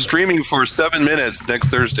 Hazarmaveth Streaming for 7 minutes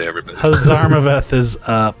next Thursday, everybody. is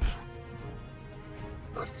up.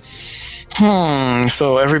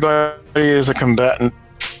 So everybody is a combatant.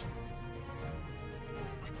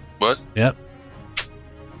 What? Yep.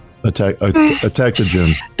 Attack the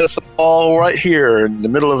gym. That's all right here in the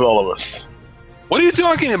middle of all of us. What are you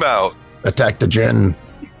talking about? Attack the gym.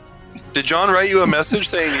 Did John write you a message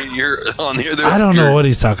saying you're on here? I don't know what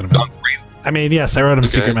he's talking about. Don't breathe. I mean, yes, I wrote him a Okay.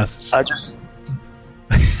 secret message. I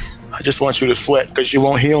just want you to sweat because you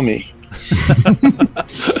won't heal me.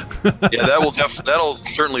 Yeah, that'll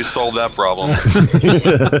certainly solve that problem.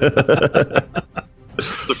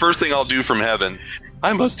 The first thing I'll do from heaven,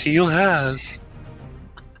 I must heal Haz.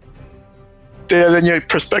 Yeah, then your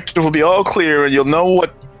perspective will be all clear and you'll know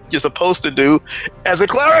what you're supposed to do as a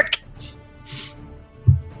cleric.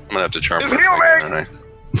 I'm gonna have to charm. It's her healing!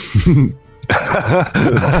 again,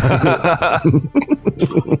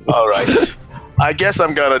 All right. I guess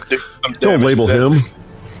I'm gonna do some Don't damage label then. him.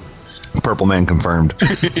 Purple man confirmed. I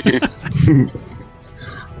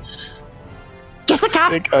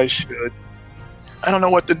think I should. I don't know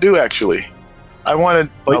what to do actually. I wanted.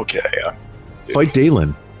 Fight. Okay. Fight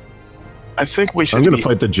Dalen. I think we should. I'm going to be-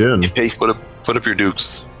 fight the Jinn. Okay, Put up your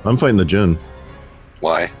dukes. I'm fighting the Jinn.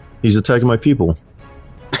 Why? He's attacking my people.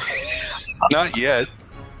 Not yet.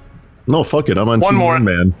 No, fuck it. I'm on One Team more.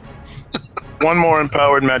 Man. One more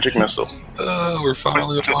empowered magic missile. We're falling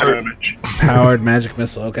Points of apart. damage. Powered magic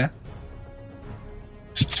missile. Okay.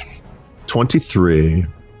 23.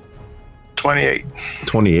 28.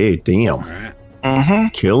 28. Damn. All right. Mm-hmm.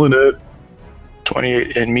 Killing it.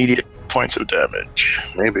 28 immediate points of damage.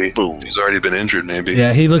 Maybe. Boom. He's already been injured. Maybe.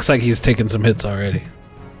 Yeah, he looks like he's taken some hits already.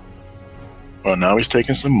 Well, now he's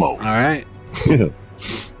taking some more. All right.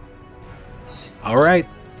 All right.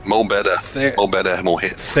 Mo better. Ther- Mo better. Mo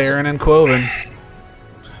hits. Theron and Quoven.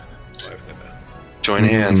 Join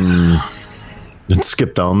hands. And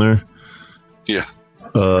skip down there. Yeah.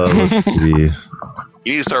 Let's see. You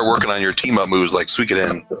need to start working on your team up moves like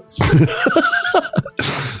Suikoden.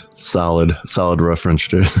 Solid reference,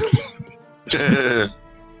 dude.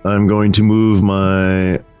 I'm going to move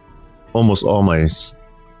almost all my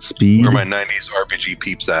speed. Where my 90s RPG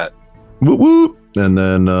peeps at. Whoop, whoop, and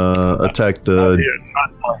then attack Not here,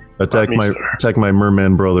 not mine. attack me, my sir. attack my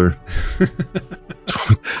merman brother.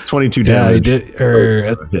 22 Yeah, damage. you did. Or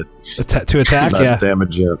Hit. to attack. Not Yeah.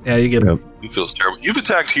 damage yet. Yeah, you get him. He feels terrible. You've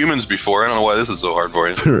attacked humans before. I don't know why this is so hard for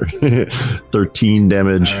you. 13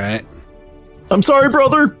 damage. All right. I'm sorry,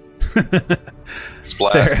 brother. It's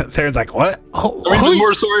black. Theron's like, what? Oh, I mean, I'm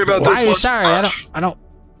more sorry about why this are you one. sorry? I don't.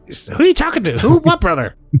 Who are you talking to? Who? What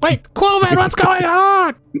brother? Wait, Quoven, what's going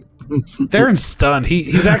on? Theron's stunned.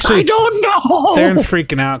 He's actually. I don't know. Theron's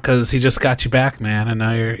freaking out because he just got you back, man, and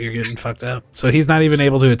now you're getting fucked up. So he's not even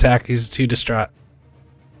able to attack. He's too distraught.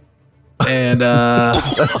 And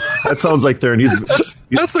That sounds like Theron.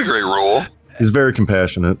 That's a great roll. He's very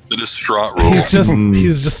compassionate. The distraught roll. he's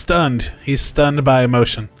just stunned. He's stunned by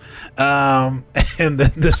emotion. And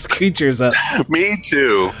then this creature's up. Me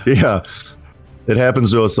too. Yeah. It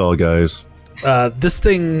happens to us all, guys. This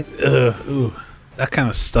thing, ooh, that kind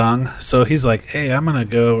of stung. So he's like, hey, I'm going to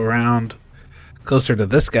go around closer to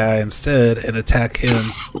this guy instead and attack him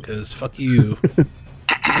because fuck you.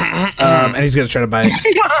 And he's going to try to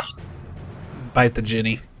bite the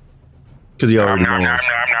Ginny. Because he Nom, already nom, nom, knows.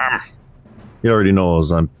 nom, nom. He already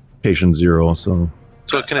knows I'm patient 0, so.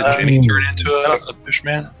 So can a Ginny turn into a fish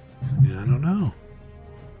man? Yeah, I don't know.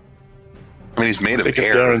 I mean, he's made I of think it's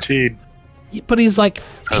air. guaranteed. But he's like,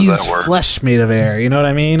 How does he's that work? flesh made of air. You know what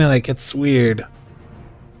I mean? Like, it's weird.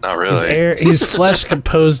 Not He's really. air. He's flesh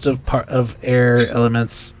composed of air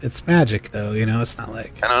elements. It's magic, though. You know, it's not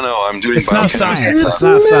like I don't know. I'm doing it's not biochemistry. science. It's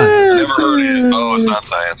not science. Never heard it. Oh, it's not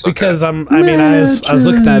science. Okay. Because I was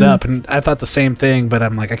looking that up and I thought the same thing, but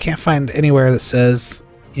I'm like, I can't find anywhere that says,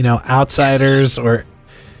 you know, outsiders or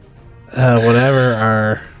whatever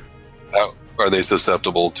are. Are they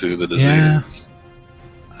susceptible to the Yeah. disease?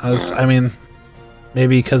 I mean,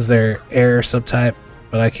 maybe because they're air subtype,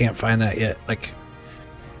 but I can't find that yet. Like,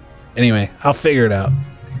 anyway, I'll figure it out.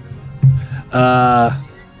 I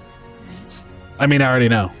mean, I already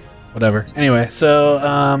know. Whatever. Anyway,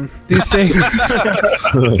 so these things.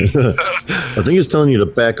 I think he's telling you to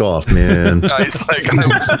back off, man. It's like,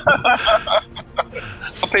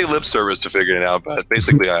 I'll pay lip service to figure it out, but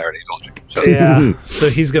basically I already told you. So, Yeah. So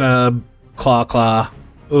he's gonna claw.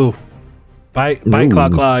 Ooh, bite,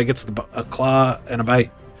 claw. He gets a claw and a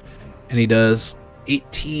bite, and he does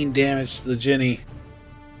 18 damage to the Ginny.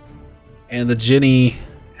 And the Ginny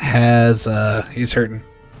has he's hurting,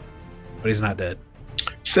 but he's not dead.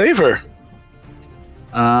 Save her.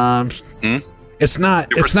 It's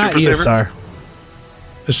not Super ESR.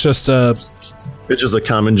 It's just It's just a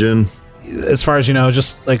common gin. as far as you know,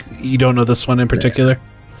 just like you don't know this one in particular.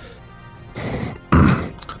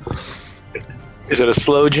 Is it a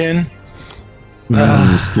slow gin?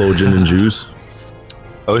 Slow gin and juice.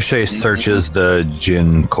 O'Shea searches the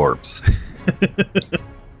Jin corpse.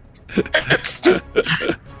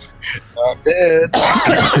 Not dead.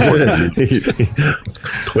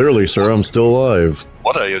 Clearly, sir, I'm still alive.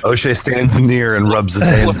 what are you? O'Shea stands near and rubs his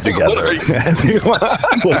hands together.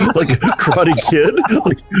 Like a Karate Kid?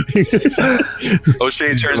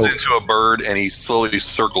 O'Shea turns into a bird and he slowly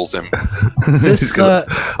circles him. This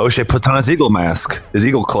O'Shea puts on his eagle mask, his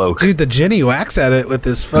eagle cloak. dude, the Ginny whacks at it with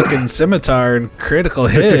his fucking scimitar and critical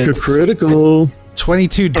hits. Critical.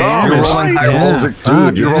 22 You're damage. rolling high rolls,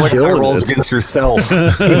 fuck. you're rolling high Killing rolls it. against yourself.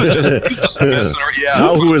 Now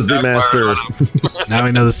who is the master? Now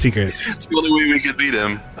we know the secret. It's the only way we could beat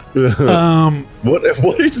him.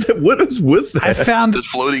 What is that? What is with that? I found. This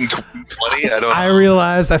floating 20, I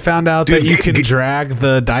realized I found out that you can drag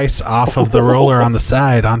the dice off of the roller on the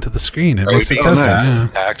side onto the screen. It Are makes we it being tougher. Yeah.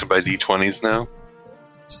 hacked by D20s now?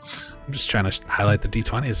 I'm just trying to highlight the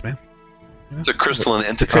D20s, man. It's a crystalline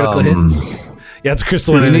entity. Critical hits. Yeah, it's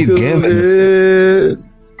crystalline. You need Good Gim in this.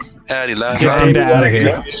 data out of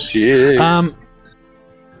here. Shit.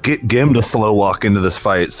 Get Gim to slow walk into this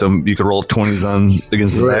fight so you could roll 20s on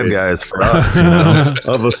against the bad guys for us. You know?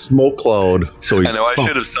 Of a smoke cloud. So he I know I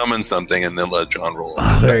should have summoned something and then let John roll.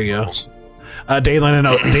 Oh, there you go.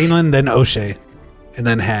 Dalen, then O'Shea, and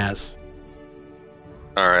then Has.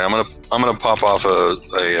 All right, I'm gonna pop off a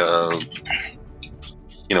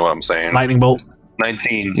you know what I'm saying? Lightning bolt.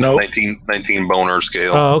 19 boner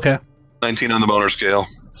scale. Oh, okay. 19 on the boner scale.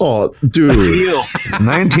 Oh, dude.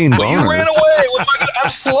 19 Well, you boners. ran away. I'm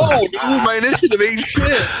slow, dude. My initiative ain't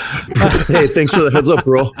shit. Hey, thanks for the heads up,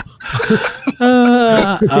 bro.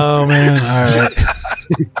 Oh man! All right.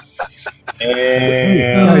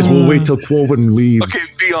 Guys, we'll wait till Cloven leaves. Okay,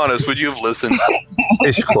 be honest. Would you have listened?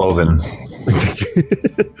 Fish cloven.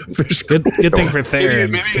 Fish. Good thing for Maybe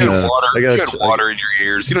Theron. you had water. I You got- had water in your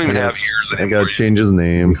ears. You don't even have ears I anymore. gotta change his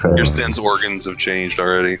name. Your sense organs have changed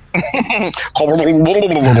already. How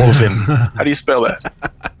do you spell that?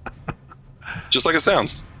 Just like it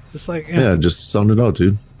sounds. Just like Yeah, just sound it out,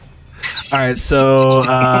 dude. All right. So,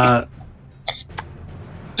 are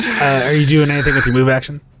you doing anything with your move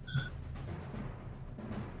action?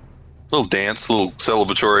 Little dance, little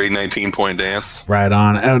celebratory 19-point dance. Right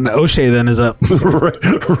on. And O'Shea then is up. right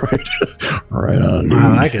on.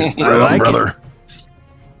 I like it. I like it.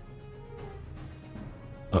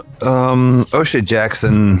 O'Shea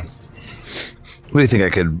Jackson. What do you think? I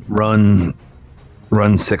could run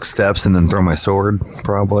 6 steps and then throw my sword?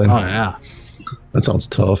 Probably. Oh yeah. That sounds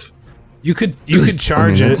tough. You could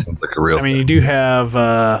charge that it. sounds like a real. I mean, you do have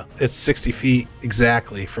it's 60 feet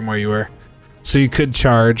exactly from where you were, so you could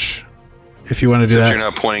charge if you want to do Since that. you're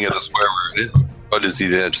not pointing at the square where it is. Oh, does he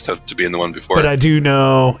just have to be in the one before? But I do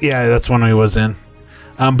know, yeah, that's one he was in.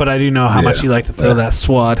 But I do know how much you like to throw that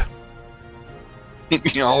swad.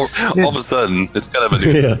 You know, all of a sudden, it's kind of a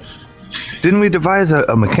new. Yeah. Didn't we devise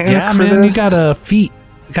a mechanic Yeah, for man, this? you got a feat.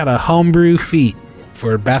 You got a homebrew feat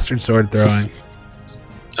for bastard sword throwing.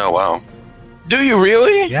 Oh, wow. Do you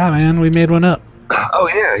really? Yeah, man, we made one up. Oh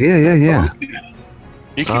yeah.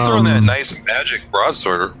 You keep throwing that nice magic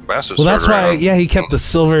broadsword or bastard Well, that's sword why. around. Yeah, he kept his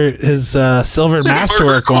silver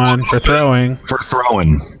masterwork one for throwing, For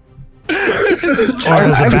throwing. or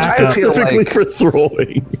as a backup feel Specifically like for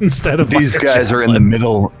throwing. instead of These fire guys are in the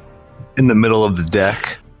middle of the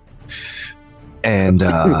deck. And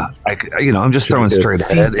I'm just throwing straight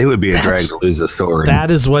ahead. It would be a drag to lose the sword.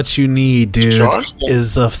 That is what you need, dude. Charge?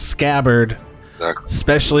 Is a scabbard Exactly.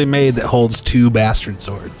 specially made that holds 2 bastard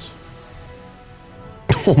swords.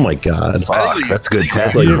 Oh my god. Fuck, that's good tech.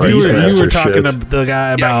 That's like You were Beastmaster talking shit. to the guy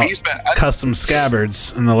Yeah, about Beastmaster. custom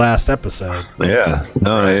scabbards in the last episode. Yeah.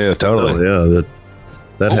 No, yeah, Oh totally. yeah,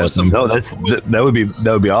 that What was happened. No,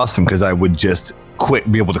 that would be awesome because I would just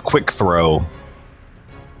be able to quick throw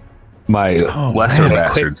my Oh, lesser man,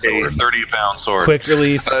 bastard A sword. 30-pound sword. Quick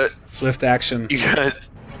release, Uh, swift action. You got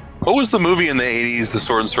What was the movie in the 80s, the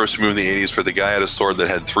sword and sorcery movie in the 80s, where the guy had a sword that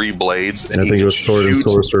had 3 blades? And I think it was Sword and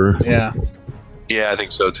Sorcerer. Yeah. Yeah, I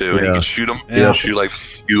think so too. And he Yeah. could shoot them. Yeah. Shoot like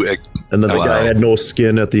you. And then the guy had no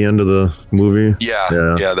skin at the end of the movie. Yeah,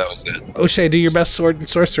 that was it. O'Shea, do your best sword and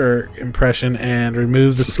sorcerer impression and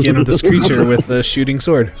remove the skin of this creature with a shooting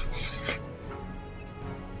sword.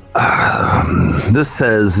 This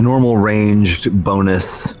says normal ranged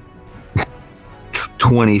bonus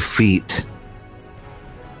 20 feet.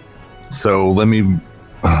 So let me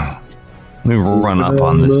run up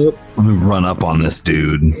on this. Let me run up on this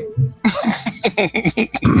dude.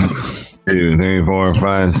 2, 3, 4,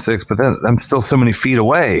 5, 6. But then I'm still so many feet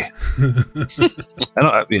away.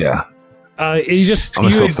 Yeah. You just I'm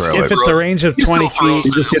gonna you, still throw if it. it's a range of 20 feet.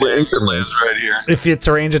 You just get lands right here. If it's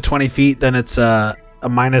a range of 20 feet, then it's a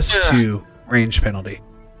 -2 range penalty.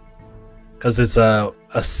 Because it's a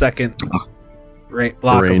second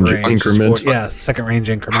block Range of range. increment. Second range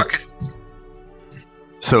increment.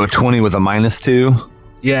 So a 20 with a -2.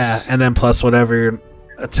 Yeah, and then plus whatever your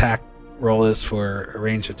attack roll is for a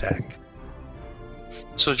range attack.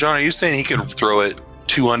 So, John, are you saying he could throw it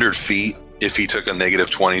 200 feet if he took a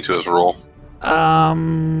 -20 to his roll? I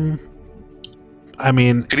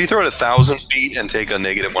mean, Could he throw it 1,000 feet and take a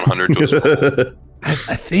 -100 to his roll?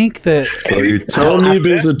 I think that. So you tell me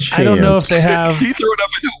there's a chance. I don't know if they have. He threw it up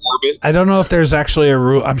into orbit. I don't know if there's actually a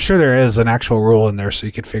rule. I'm sure there is an actual rule in there, so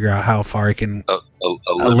you could figure out how far he can.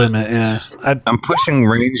 A limit. Yeah. I'm pushing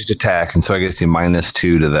ranged attack, and so I guess you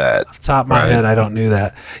 -2 to that. Off the top of my head, I don't know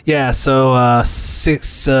that. Yeah, so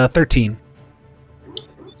 13.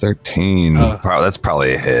 13. That's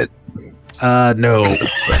probably a hit. No.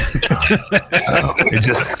 It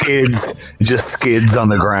just skids. It just skids on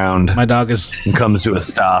the ground My dog is. and comes to a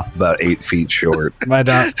stop about 8 feet short. My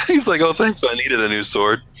dog. He's like, oh, thanks. I needed a new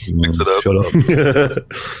sword. Mix it up. Shut up.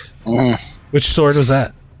 Which sword was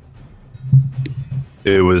that?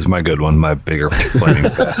 It was my good one, my bigger flaming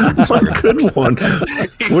bastard. Good one.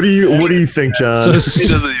 What do you think, John? So He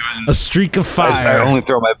doesn't even. a streak of I fire. only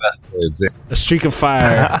throw my best blades. A streak of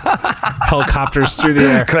fire. Helicopters through the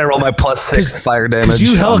air. Can I roll my +6 fire damage? Because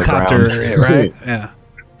you on the helicopter ground? it, right? Yeah.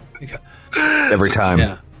 Every time.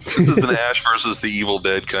 Yeah. This is an Ash versus the Evil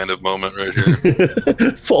Dead kind of moment right here.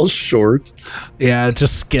 Falls short. Yeah, it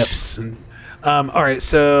just skips. And, all right,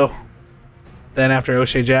 so then after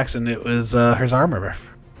O'Shea Jackson, it was hers armor.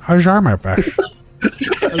 Hers armor.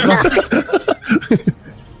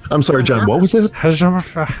 I'm sorry, John. What was it? Hers armor.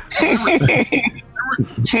 Hers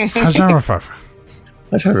armor.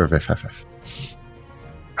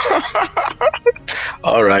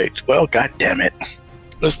 All right. Well, God damn it.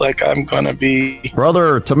 Looks like I'm going to be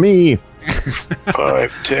Brother, to me.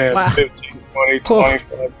 5, 10, Wow. 15, 20, Cool.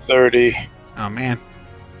 25, 30. Oh, man.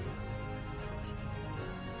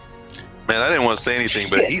 Man, I didn't want to say anything,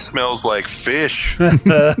 but he smells like fish.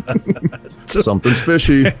 Something's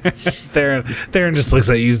fishy. Theron just looks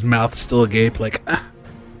at you, his mouth still agape, like,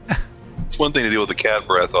 It's one thing to deal with the cat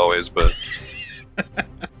breath always, but.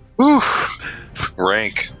 Oof.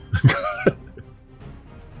 Rank.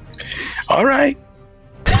 All right.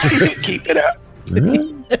 Keep it up.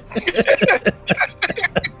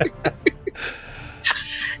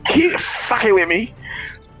 Keep fucking with me.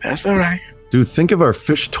 That's all right. Dude, think of our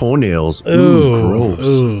fish toenails. Ooh, ooh, gross.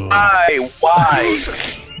 ooh. Why?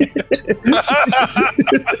 Did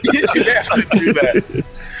you have to do that?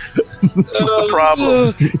 What's the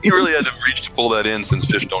problem? You really had to reach to pull that in since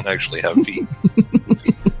fish don't actually have feet.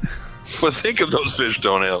 But think of those fish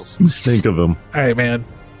toenails. Think of them. All right, man.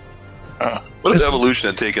 What if This- evolution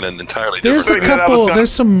had taken an entirely There's different a Figured I was couple, gonna-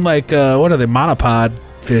 there's some, like, what are they, monopod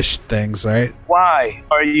fish things, right? Why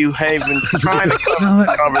are you having trying to come No,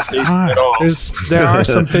 to the conversation All at all? right. There are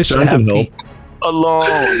some fish John that have can help. feet.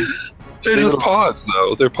 Alone. They're just pods,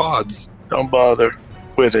 though. They're pods. Don't bother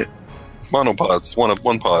with it. Monopods. One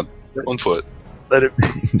pod. 1 foot. Let it.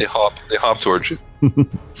 They hop towards you.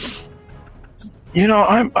 You know,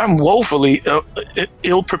 I'm woefully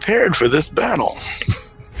ill prepared for this battle.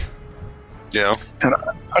 Yeah.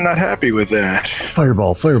 I'm not happy with that.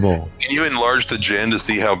 Fireball. Can you enlarge the Jinn to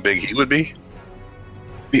see how big he would be?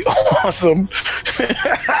 Be awesome.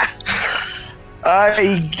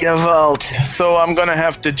 I give out. So I'm gonna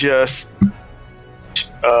have to just.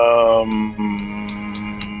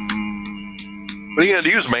 What are you gonna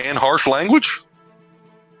use, man? Harsh language?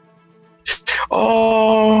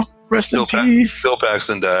 Oh, rest in peace. Bill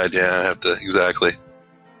Paxton died. Yeah, I have to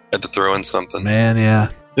throw in something. Man, yeah.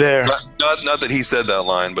 There. Not that he said that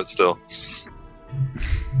line, but still.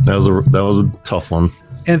 That was a tough one.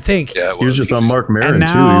 And think, Yeah, it He was was. just on Mark Maron, And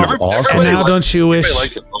too. now- He was awesome. and Everybody now liked- don't you wish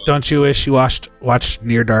liked it. you watched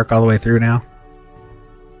Near Dark all the way through now?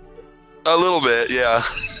 A little bit, yeah.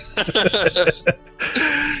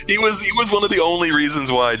 He was one of the only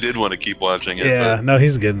reasons why I did want to keep watching it. Yeah, but no,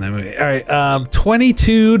 he's good in that movie. All right,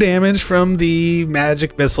 22 damage from the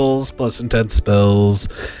magic missiles plus intense spells,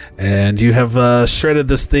 and you have shredded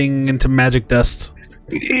this thing into magic dust.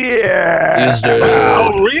 Yeah. He's dead.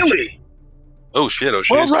 Oh, really? oh shit! Well,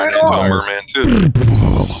 She's right turned into a on. merman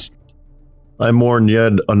too. I mourn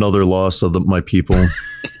yet another loss of my people.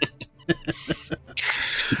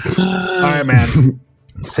 All right, man.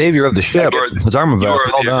 Savior of the ship. You are- His armor You vest. are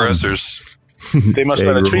Well the done. aggressors. They must Hey,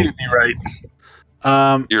 not have Rubel. treated me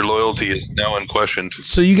right. Your loyalty is now unquestioned.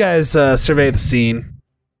 So you guys survey the scene.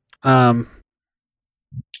 Are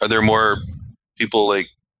there more people?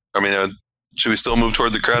 Should we still move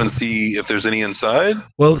toward the crowd and see if there's any inside?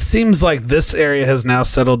 Well, it seems like this area has now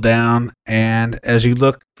settled down, and as you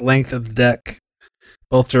look the length of the deck,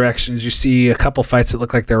 both directions, you see a couple fights that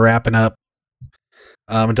look like they're wrapping up.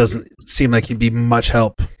 It doesn't seem like you'd be much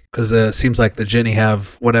help because it seems like the Jinni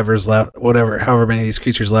have whatever's left, however many of these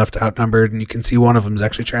creatures left, outnumbered, and you can see one of them is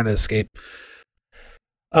actually trying to escape.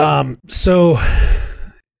 So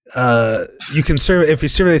you can if you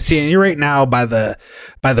survey the scene, you're right now by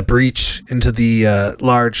the breach into the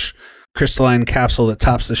large crystalline capsule that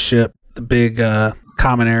tops the ship, the big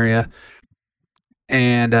common area.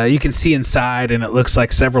 And you can see inside, and it looks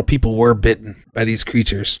like several people were bitten by these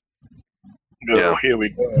creatures. Oh, here we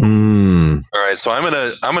go. Hmm. All right, so I'm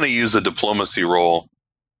gonna use a diplomacy roll.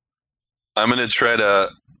 I'm gonna try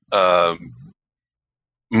to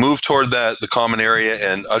move toward the common area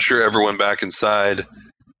and usher everyone back inside,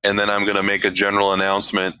 and then I'm gonna make a general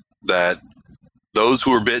announcement that those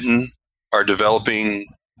who are bitten are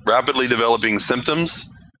rapidly developing symptoms,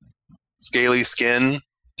 scaly skin,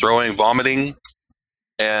 throwing, vomiting,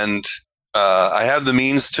 and I have the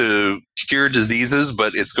means to cure diseases,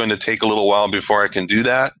 but it's going to take a little while before I can do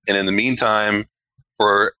that. And in the meantime,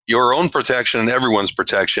 for your own protection and everyone's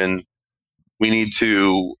protection, we need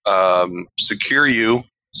to secure you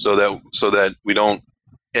so that we don't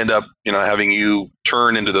end up, having you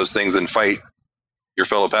turn into those things and fight your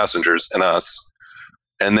fellow passengers and us.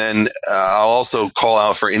 And then I'll also call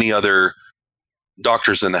out for any other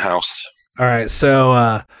doctors in the house. All right,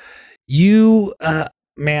 so you,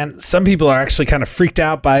 man, some people are actually kind of freaked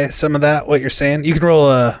out by some of that, what you're saying. You can roll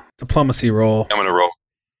a diplomacy roll. I'm going to roll.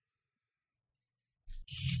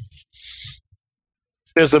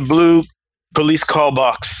 There's a blue police call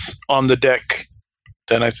box on the deck.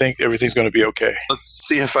 Then I think everything's going to be okay. Let's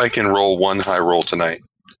see if I can roll one high roll tonight.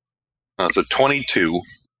 It's a 22.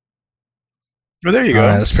 Well, there you All go.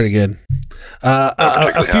 right, that's pretty good. A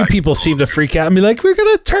particularly few high. people seem to freak out and be like, we're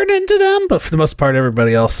going to turn into them. But for the most part,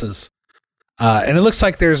 everybody else is. And it looks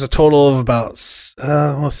like there's a total of about,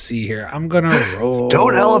 let's see here. I'm going to roll.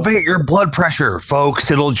 Don't elevate your blood pressure,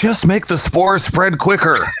 folks. It'll just make the spores spread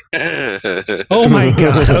quicker. Oh my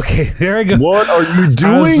God. Okay, there I go. What are you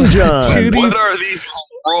I was, doing, John? 2D What are these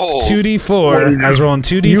rolls? 2d4. I was rolling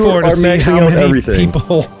 2d4 You to are see maxing how out many everything.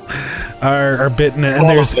 people are bitten, and All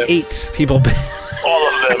there's of them. 8 people bitten. All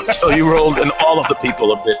of them. So you rolled, and all of the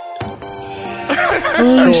people a bit.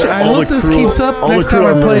 Holy shit, I all hope the this crew- keeps up all next the time crew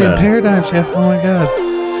I are play in mermaids. Paradigm Shift. Oh my God.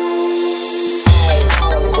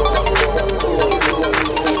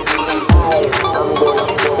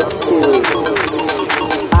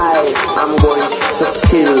 I'm going to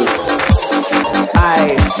kill.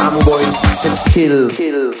 I am going to kill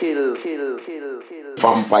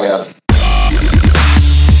vampires.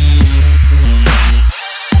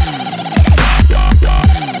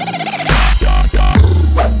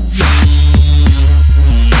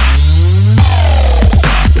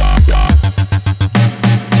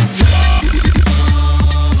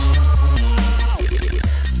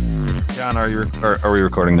 John, are we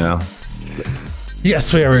recording now?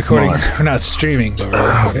 Yes, we are recording. Come on. We're not streaming, but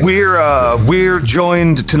we're recording. We're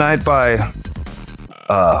joined tonight by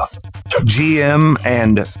GM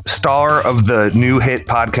and star of the new hit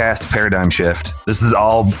podcast Paradigm Shift. This is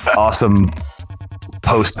all awesome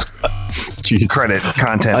post Jeez. credit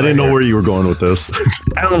content. I didn't know where you were going with this.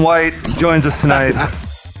 Alan White joins us tonight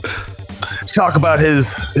to talk about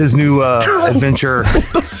his new adventure,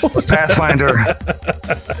 Pathfinder,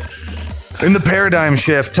 in the Paradigm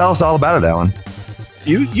Shift. Tell us all about it, Alan.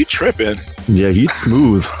 You tripping? Yeah, he's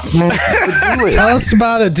smooth. Tell us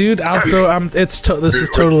about it, dude. I'll throw. This is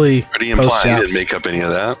totally Pretty implying post you jobs. didn't make up any of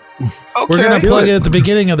that. We're gonna plug it at the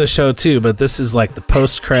beginning of the show too, but this is like the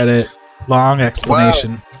post credit long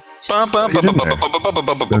explanation. Dun, dun, dun, dun,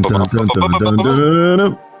 dun,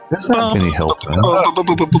 dun. That's not any help, man.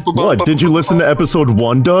 What? Did you listen to episode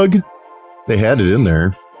 1, Doug? They had it in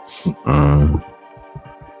there.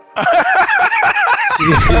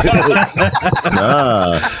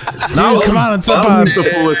 Dude, come on, it's I'm the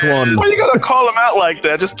foolish one. Why you gotta call him out like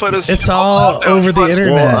that? Just put his. It's all over the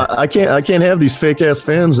internet. Well, I can't have these fake ass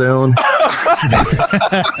fans, Alan.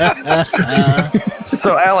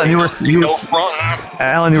 So, Alan, you were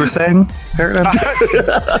saying Paradigm?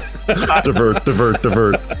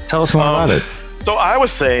 divert. Tell us more about it. So I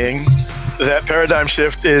was saying that Paradigm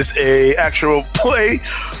Shift is a actual play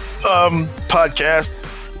podcast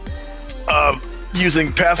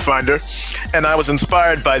using Pathfinder, and I was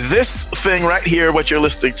inspired by this thing right here, what you're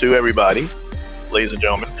listening to, everybody, ladies and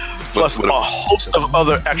gentlemen, plus a host of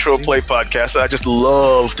other actual play podcasts that I just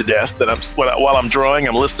love to death. That while I'm drawing,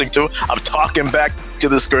 I'm listening to. I'm talking back to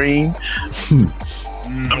the screen.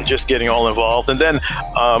 I'm just getting all involved. And then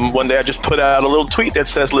one day I just put out a little tweet that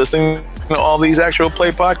says, listening to all these actual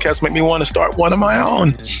play podcasts make me want to start one of my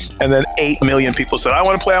own. And then 8 million people said, I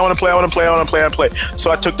want to play.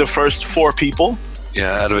 So I took the first 4 people.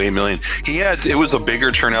 Yeah, out of 8 million. It was a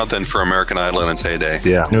bigger turnout than for American Idol in its heyday.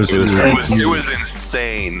 Yeah. It was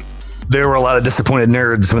insane. There were a lot of disappointed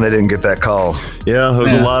nerds when they didn't get that call. Yeah, it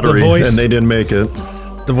was a lottery, and they didn't make it.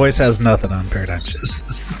 The Voice has nothing on Paradigm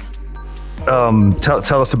Shift.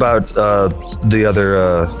 Tell us about the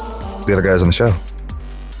other guys on the show.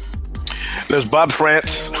 There's Bob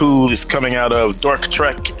France, who is coming out of Dork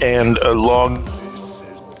Trek and a long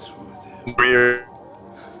career,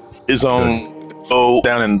 his own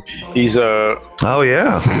down, and he's a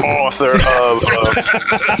author of.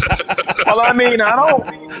 Well, I mean,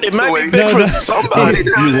 it might be big for somebody.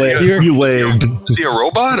 You lagged. Is he a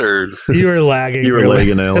robot or? You were lagging. You were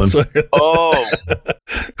lagging, Alan. Oh.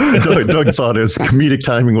 Doug thought his comedic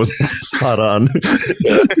timing was spot on.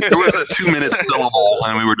 It was a 2-minute syllable,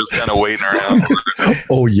 and we were just kind of waiting around.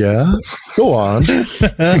 Oh yeah, go on.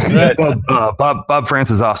 Bob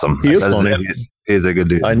France is awesome. He is funny. He's a good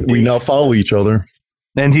dude. We now follow each other.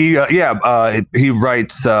 And he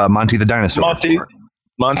writes Monty the Dinosaur.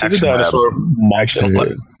 Monty the Dinosaur. Action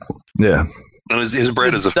Lab. Yeah. And his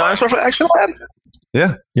bread is a dinosaur for Action Lab.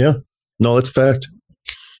 Yeah. No, that's fact.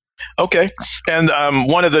 Okay, and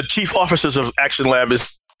one of the chief officers of Action Lab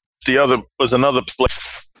was another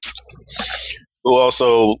place who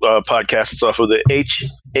also podcasts off of the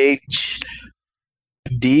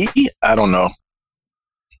HHD. I don't know.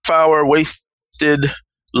 Power Wasted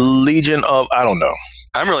Legion of. I don't know.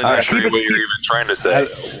 I'm really not sure what you're even trying to say.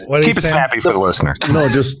 Keep it snappy for the listener. No,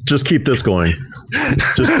 just keep this going.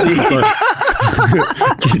 Just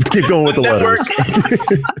keep going with the letters.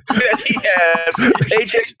 That he has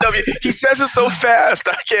HHW. He says it so fast,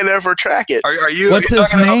 I can't ever track it. Are you? What's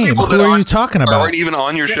his name? Who are you talking about? Aren't even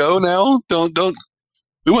on your show now? Don't.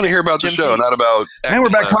 We want to hear about the show, not about. And we're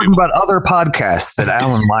back talking about other podcasts that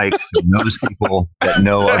Alan likes and knows people that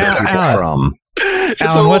know other people from. It's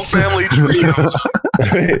Alan, a whole family tree.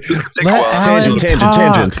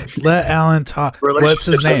 Tangent. Let Alan talk. What's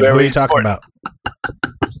his name? Who are you talking about?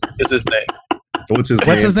 What's his name? What's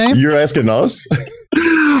his name? You're asking us?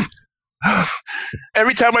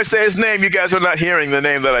 Every time I say his name, you guys are not hearing the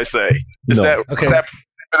name that I say. Is that okay? Is that,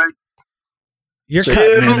 You're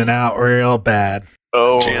cutting in and out real bad.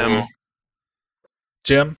 Oh,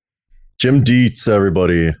 Jim Dietz,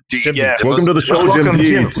 everybody. Yes. Welcome to the show, Jim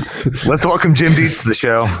Dietz. Let's welcome Jim Dietz to the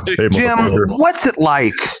show. Hey, Jim, what's it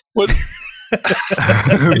like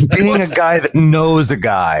being a guy that knows a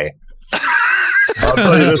guy? I'll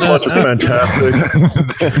tell you this much, it's fantastic.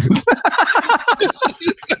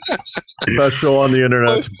 Best show on the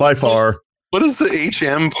internet, by far. What is the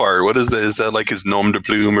HM part? What is that? Is that like his nom de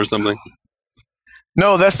plume or something?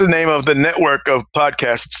 No, that's the name of the network of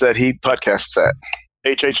podcasts that he podcasts at.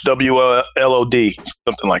 HHWLOD,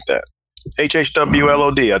 something like that.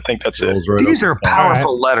 HHWLOD, I think that's it. Right These are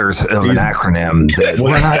powerful letters of an acronym that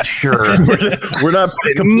we're not sure. We're not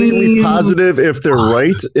completely positive if they're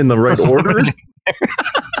right in the right order.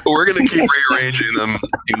 We're going to keep rearranging them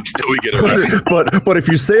until we get it right. But if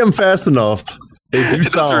you say them fast enough, they do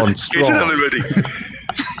sound strong.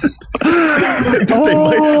 We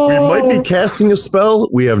might be casting a spell.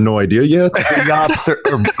 We have no idea yet. The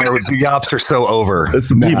yops are so over.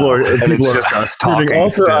 People are just us talking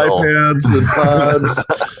off their iPads and pods,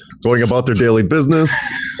 going about their daily business,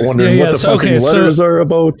 wondering what the fucking letters are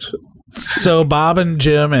about. So Bob and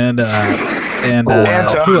Jim and Anton.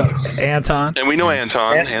 And we know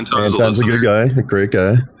Anton. Anton's a good guy, a great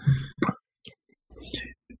guy.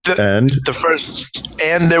 The first,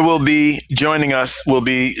 and there will be joining us will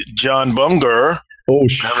be John Bumger, Oh,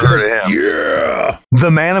 Never heard of him. Yeah. The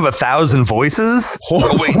man of 1,000 voices?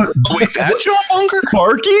 Oh, wait, that John Bunker?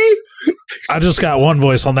 Sparky? I just got one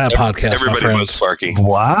voice on that podcast, Everybody my was friends. Sparky.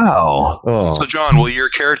 Wow. Oh, So, John, will your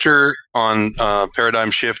character on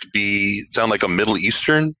Paradigm Shift sound like a Middle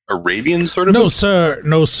Eastern Arabian sort of? No, sir.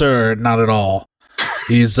 No, sir. Not at all.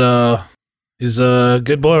 He's a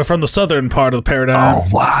good boy from the southern part of the paradigm. Oh,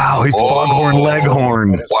 wow. He's Oh. Foghorn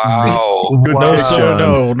Leghorn. Wow. good No, pick, sir. John.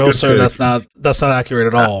 No, Good sir. pick. That's not accurate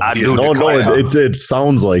at all. I do No, declare. it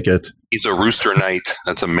sounds like it. He's a rooster knight.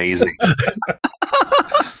 That's amazing.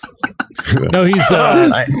 No, he's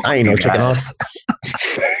I ain't no chicken nuts.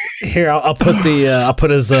 here. I'll put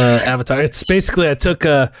his avatar. It's basically I took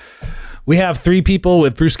we have 3 people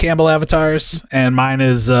with Bruce Campbell avatars, and mine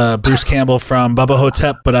is Bruce Campbell from Bubba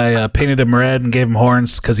Hotep, but I painted him red and gave him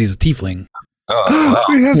horns because he's a tiefling. Oh,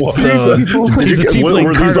 We have What? So Did he's you a get, tiefling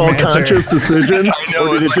were these all cartomancer. conscious decisions? I know,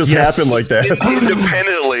 Or did it's it just like, yes. happen like that?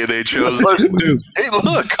 independently, they chose. Hey,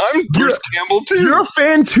 look, I'm Bruce Campbell too. You're a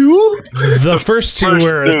fan too? The first 2 First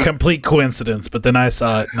were a two. complete coincidence, but then I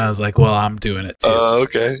saw it and I was like, well, I'm doing it too.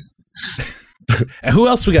 Okay. And who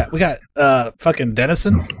else we got? We got fucking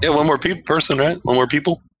Dennison. Yeah, one more person, right? One more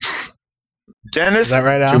people. Dennis. Is that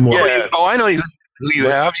right, Al? Two more. Yeah. Oh, I know who you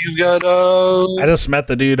have. You've got I just met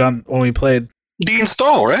the dude on when we played Dean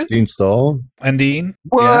Stahl, right? Dean Stahl? Undine.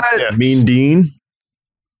 What? Yeah. Mean Dean?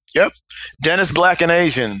 Dennis Black and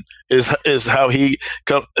Asian is how he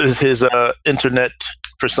is his internet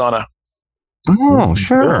persona. Oh, Go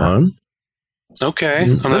sure. on. Okay.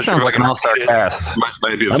 That I'm not That sure sounds if like I an can all-star read it. cast.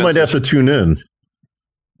 Might be I might have offensive. to tune in.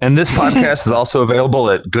 And this podcast is also available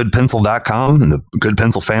at goodpencil.com and the Good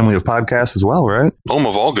Pencil family of podcasts as well, right? Home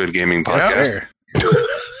of all good gaming podcasts.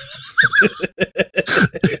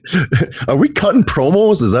 Are we cutting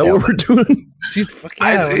promos? Is that what we're doing? Dude, fuck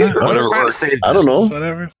yeah. why not? Whatever works. I don't know.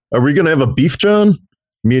 Whatever. Are we going to have a beef, John?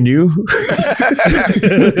 Me and you?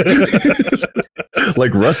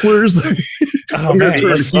 Like wrestlers? Oh I'm going man, to turn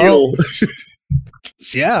let's- heel.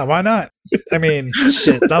 yeah, why not? I mean,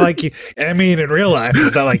 shit, not like you. I mean, in real life,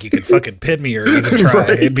 it's not like you could fucking pin me or even try. Right.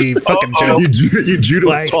 It'd be fucking joke. You judo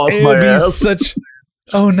Like toss it my would be ass. such.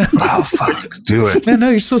 Oh no, Oh, fuck. Do it. no,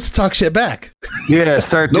 you're supposed to talk shit back. Yeah,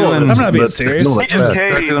 start No, doing... I'm not being that's- serious. no, He that's just bad.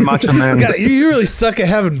 Start came. doing Macho Man. God, you really suck at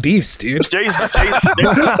having beefs, dude. Jason.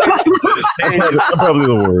 I'm probably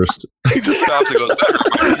the worst. He just stops and goes,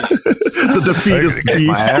 The defeatist Kick beef.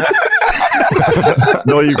 my ass.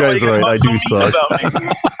 No, you guys are right. I do suck.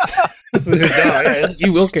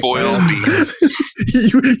 You will kick my spoiled ass.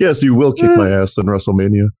 beef. Yes, you will kick my ass in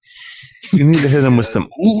WrestleMania. You need to hit him with some,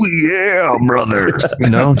 ooh, yeah, brothers. You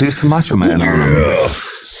know, do some Macho Man on him.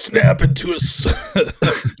 Snap into a.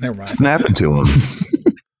 Never mind. Snap into him.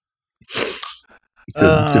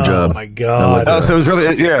 Good job. Oh my god. Oh, so it was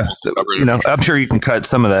really, yeah. You know, I'm sure you can cut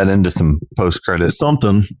some of that into some post credits.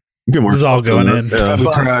 Something. You can work This is all going in. Yeah. We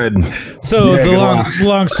tried. So Yeah, the good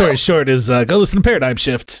long story short is go listen to Paradigm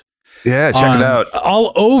Shift. Yeah, check it out.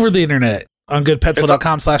 all over the internet on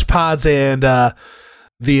goodpencil.com/pods and the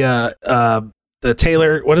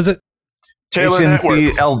Taylor, what is it? Taylor Network.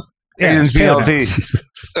 HNPL Yeah, Taylor HNPLD.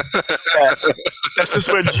 That's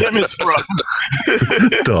just where Jim is from.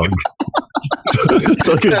 Doug.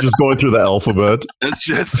 Doug is just going through the alphabet. That's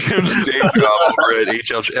Jim's day job over at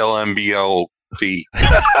HLMBLP.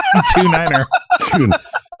 2-9er.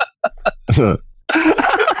 Dude.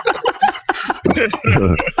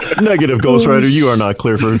 Negative Ghost Rider, you are not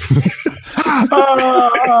clear for. Oh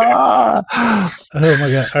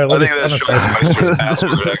my god! All right, I think that's Sean's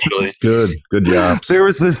password, actually. Good job. There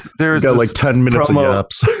was this You got like 10 minutes of promo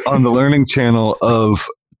yaps. on the Learning Channel of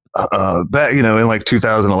back, you know, in like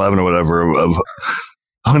 2011 or whatever, of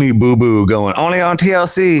Honey Boo Boo going only on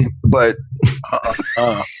TLC, but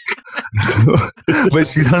but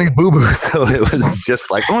she's Honey Boo Boo, so it was just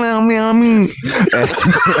like oh no, meow, meow.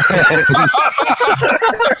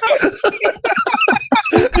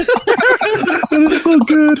 That is so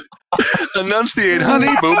good. Enunciate, honey,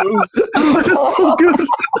 boo boo. That is so good.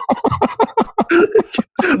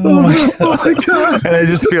 Oh my god! Oh my god. And I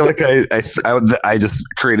just feel like I just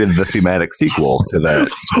created the thematic sequel to that.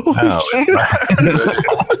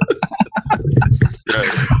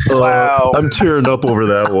 Wow. I'm tearing up over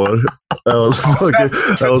that one. That was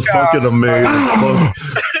fucking amazing.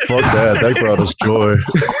 Fuck that. That brought us joy.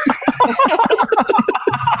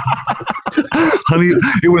 Honey,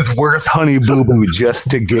 it was worth Honey Boo Boo just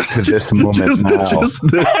to get to this moment now.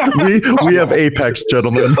 We have Apex,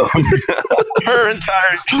 gentlemen. Her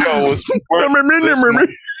entire show was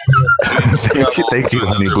Thank you,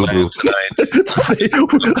 Honey Boo Boo.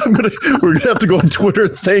 We're gonna have to go on Twitter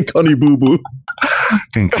and thank Honey Boo Boo.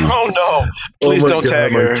 Thank you. Oh no! Please don't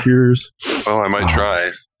tag her. Tears. Oh, I might try.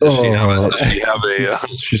 Does she have a?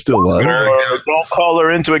 She's still alive. Don't call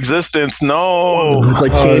her into existence. No. It's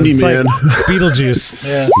like it's Candyman. like Beetlejuice.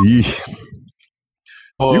 Yeah.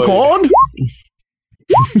 You gone?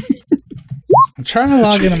 I'm trying to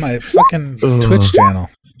log into my fucking Twitch channel.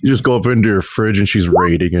 You just go up into your fridge and she's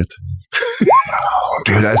raiding it.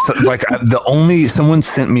 Dude, someone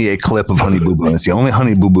sent me a clip of Honey Boo Boo, and it's the only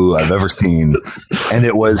Honey Boo Boo I've ever seen, and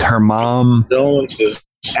it was her mom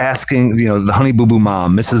asking, the Honey Boo Boo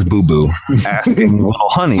mom, Mrs. Boo Boo, asking little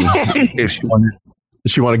Honey if she wanted.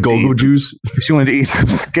 Does she want a go-go juice? She wanted to eat some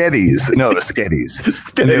Sketties. No, Sketties.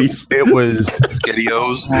 Sketties. It was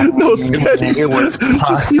Skettios. No Sketties. It was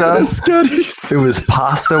pasta. Sketties. It was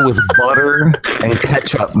pasta with butter and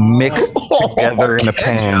ketchup mixed together in a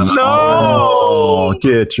pan. No! Oh,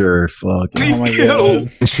 get your fucking. Oh my god.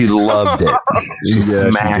 And she loved it. She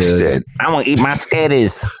smashed it. I want to eat my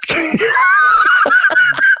Sketties.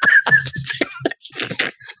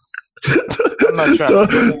 I'm not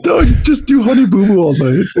trying. Doug, just do Honey Boo Boo all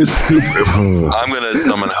night. It's super. I'm gonna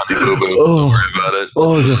summon Honey Boo Boo. Don't worry about it.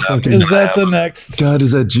 Oh, Is that the next? God,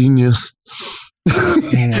 is that genius? Oh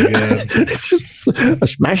my god. It's just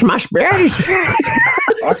smash my Sketties.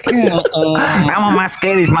 I can't. I want my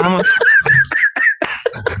Sketties, mama.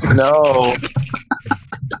 No.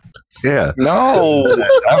 Yeah. No.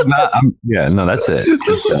 No, that's it.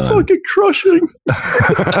 This is fucking crushing.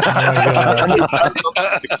 Oh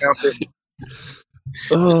my god.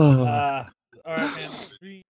 Oh. All right, man.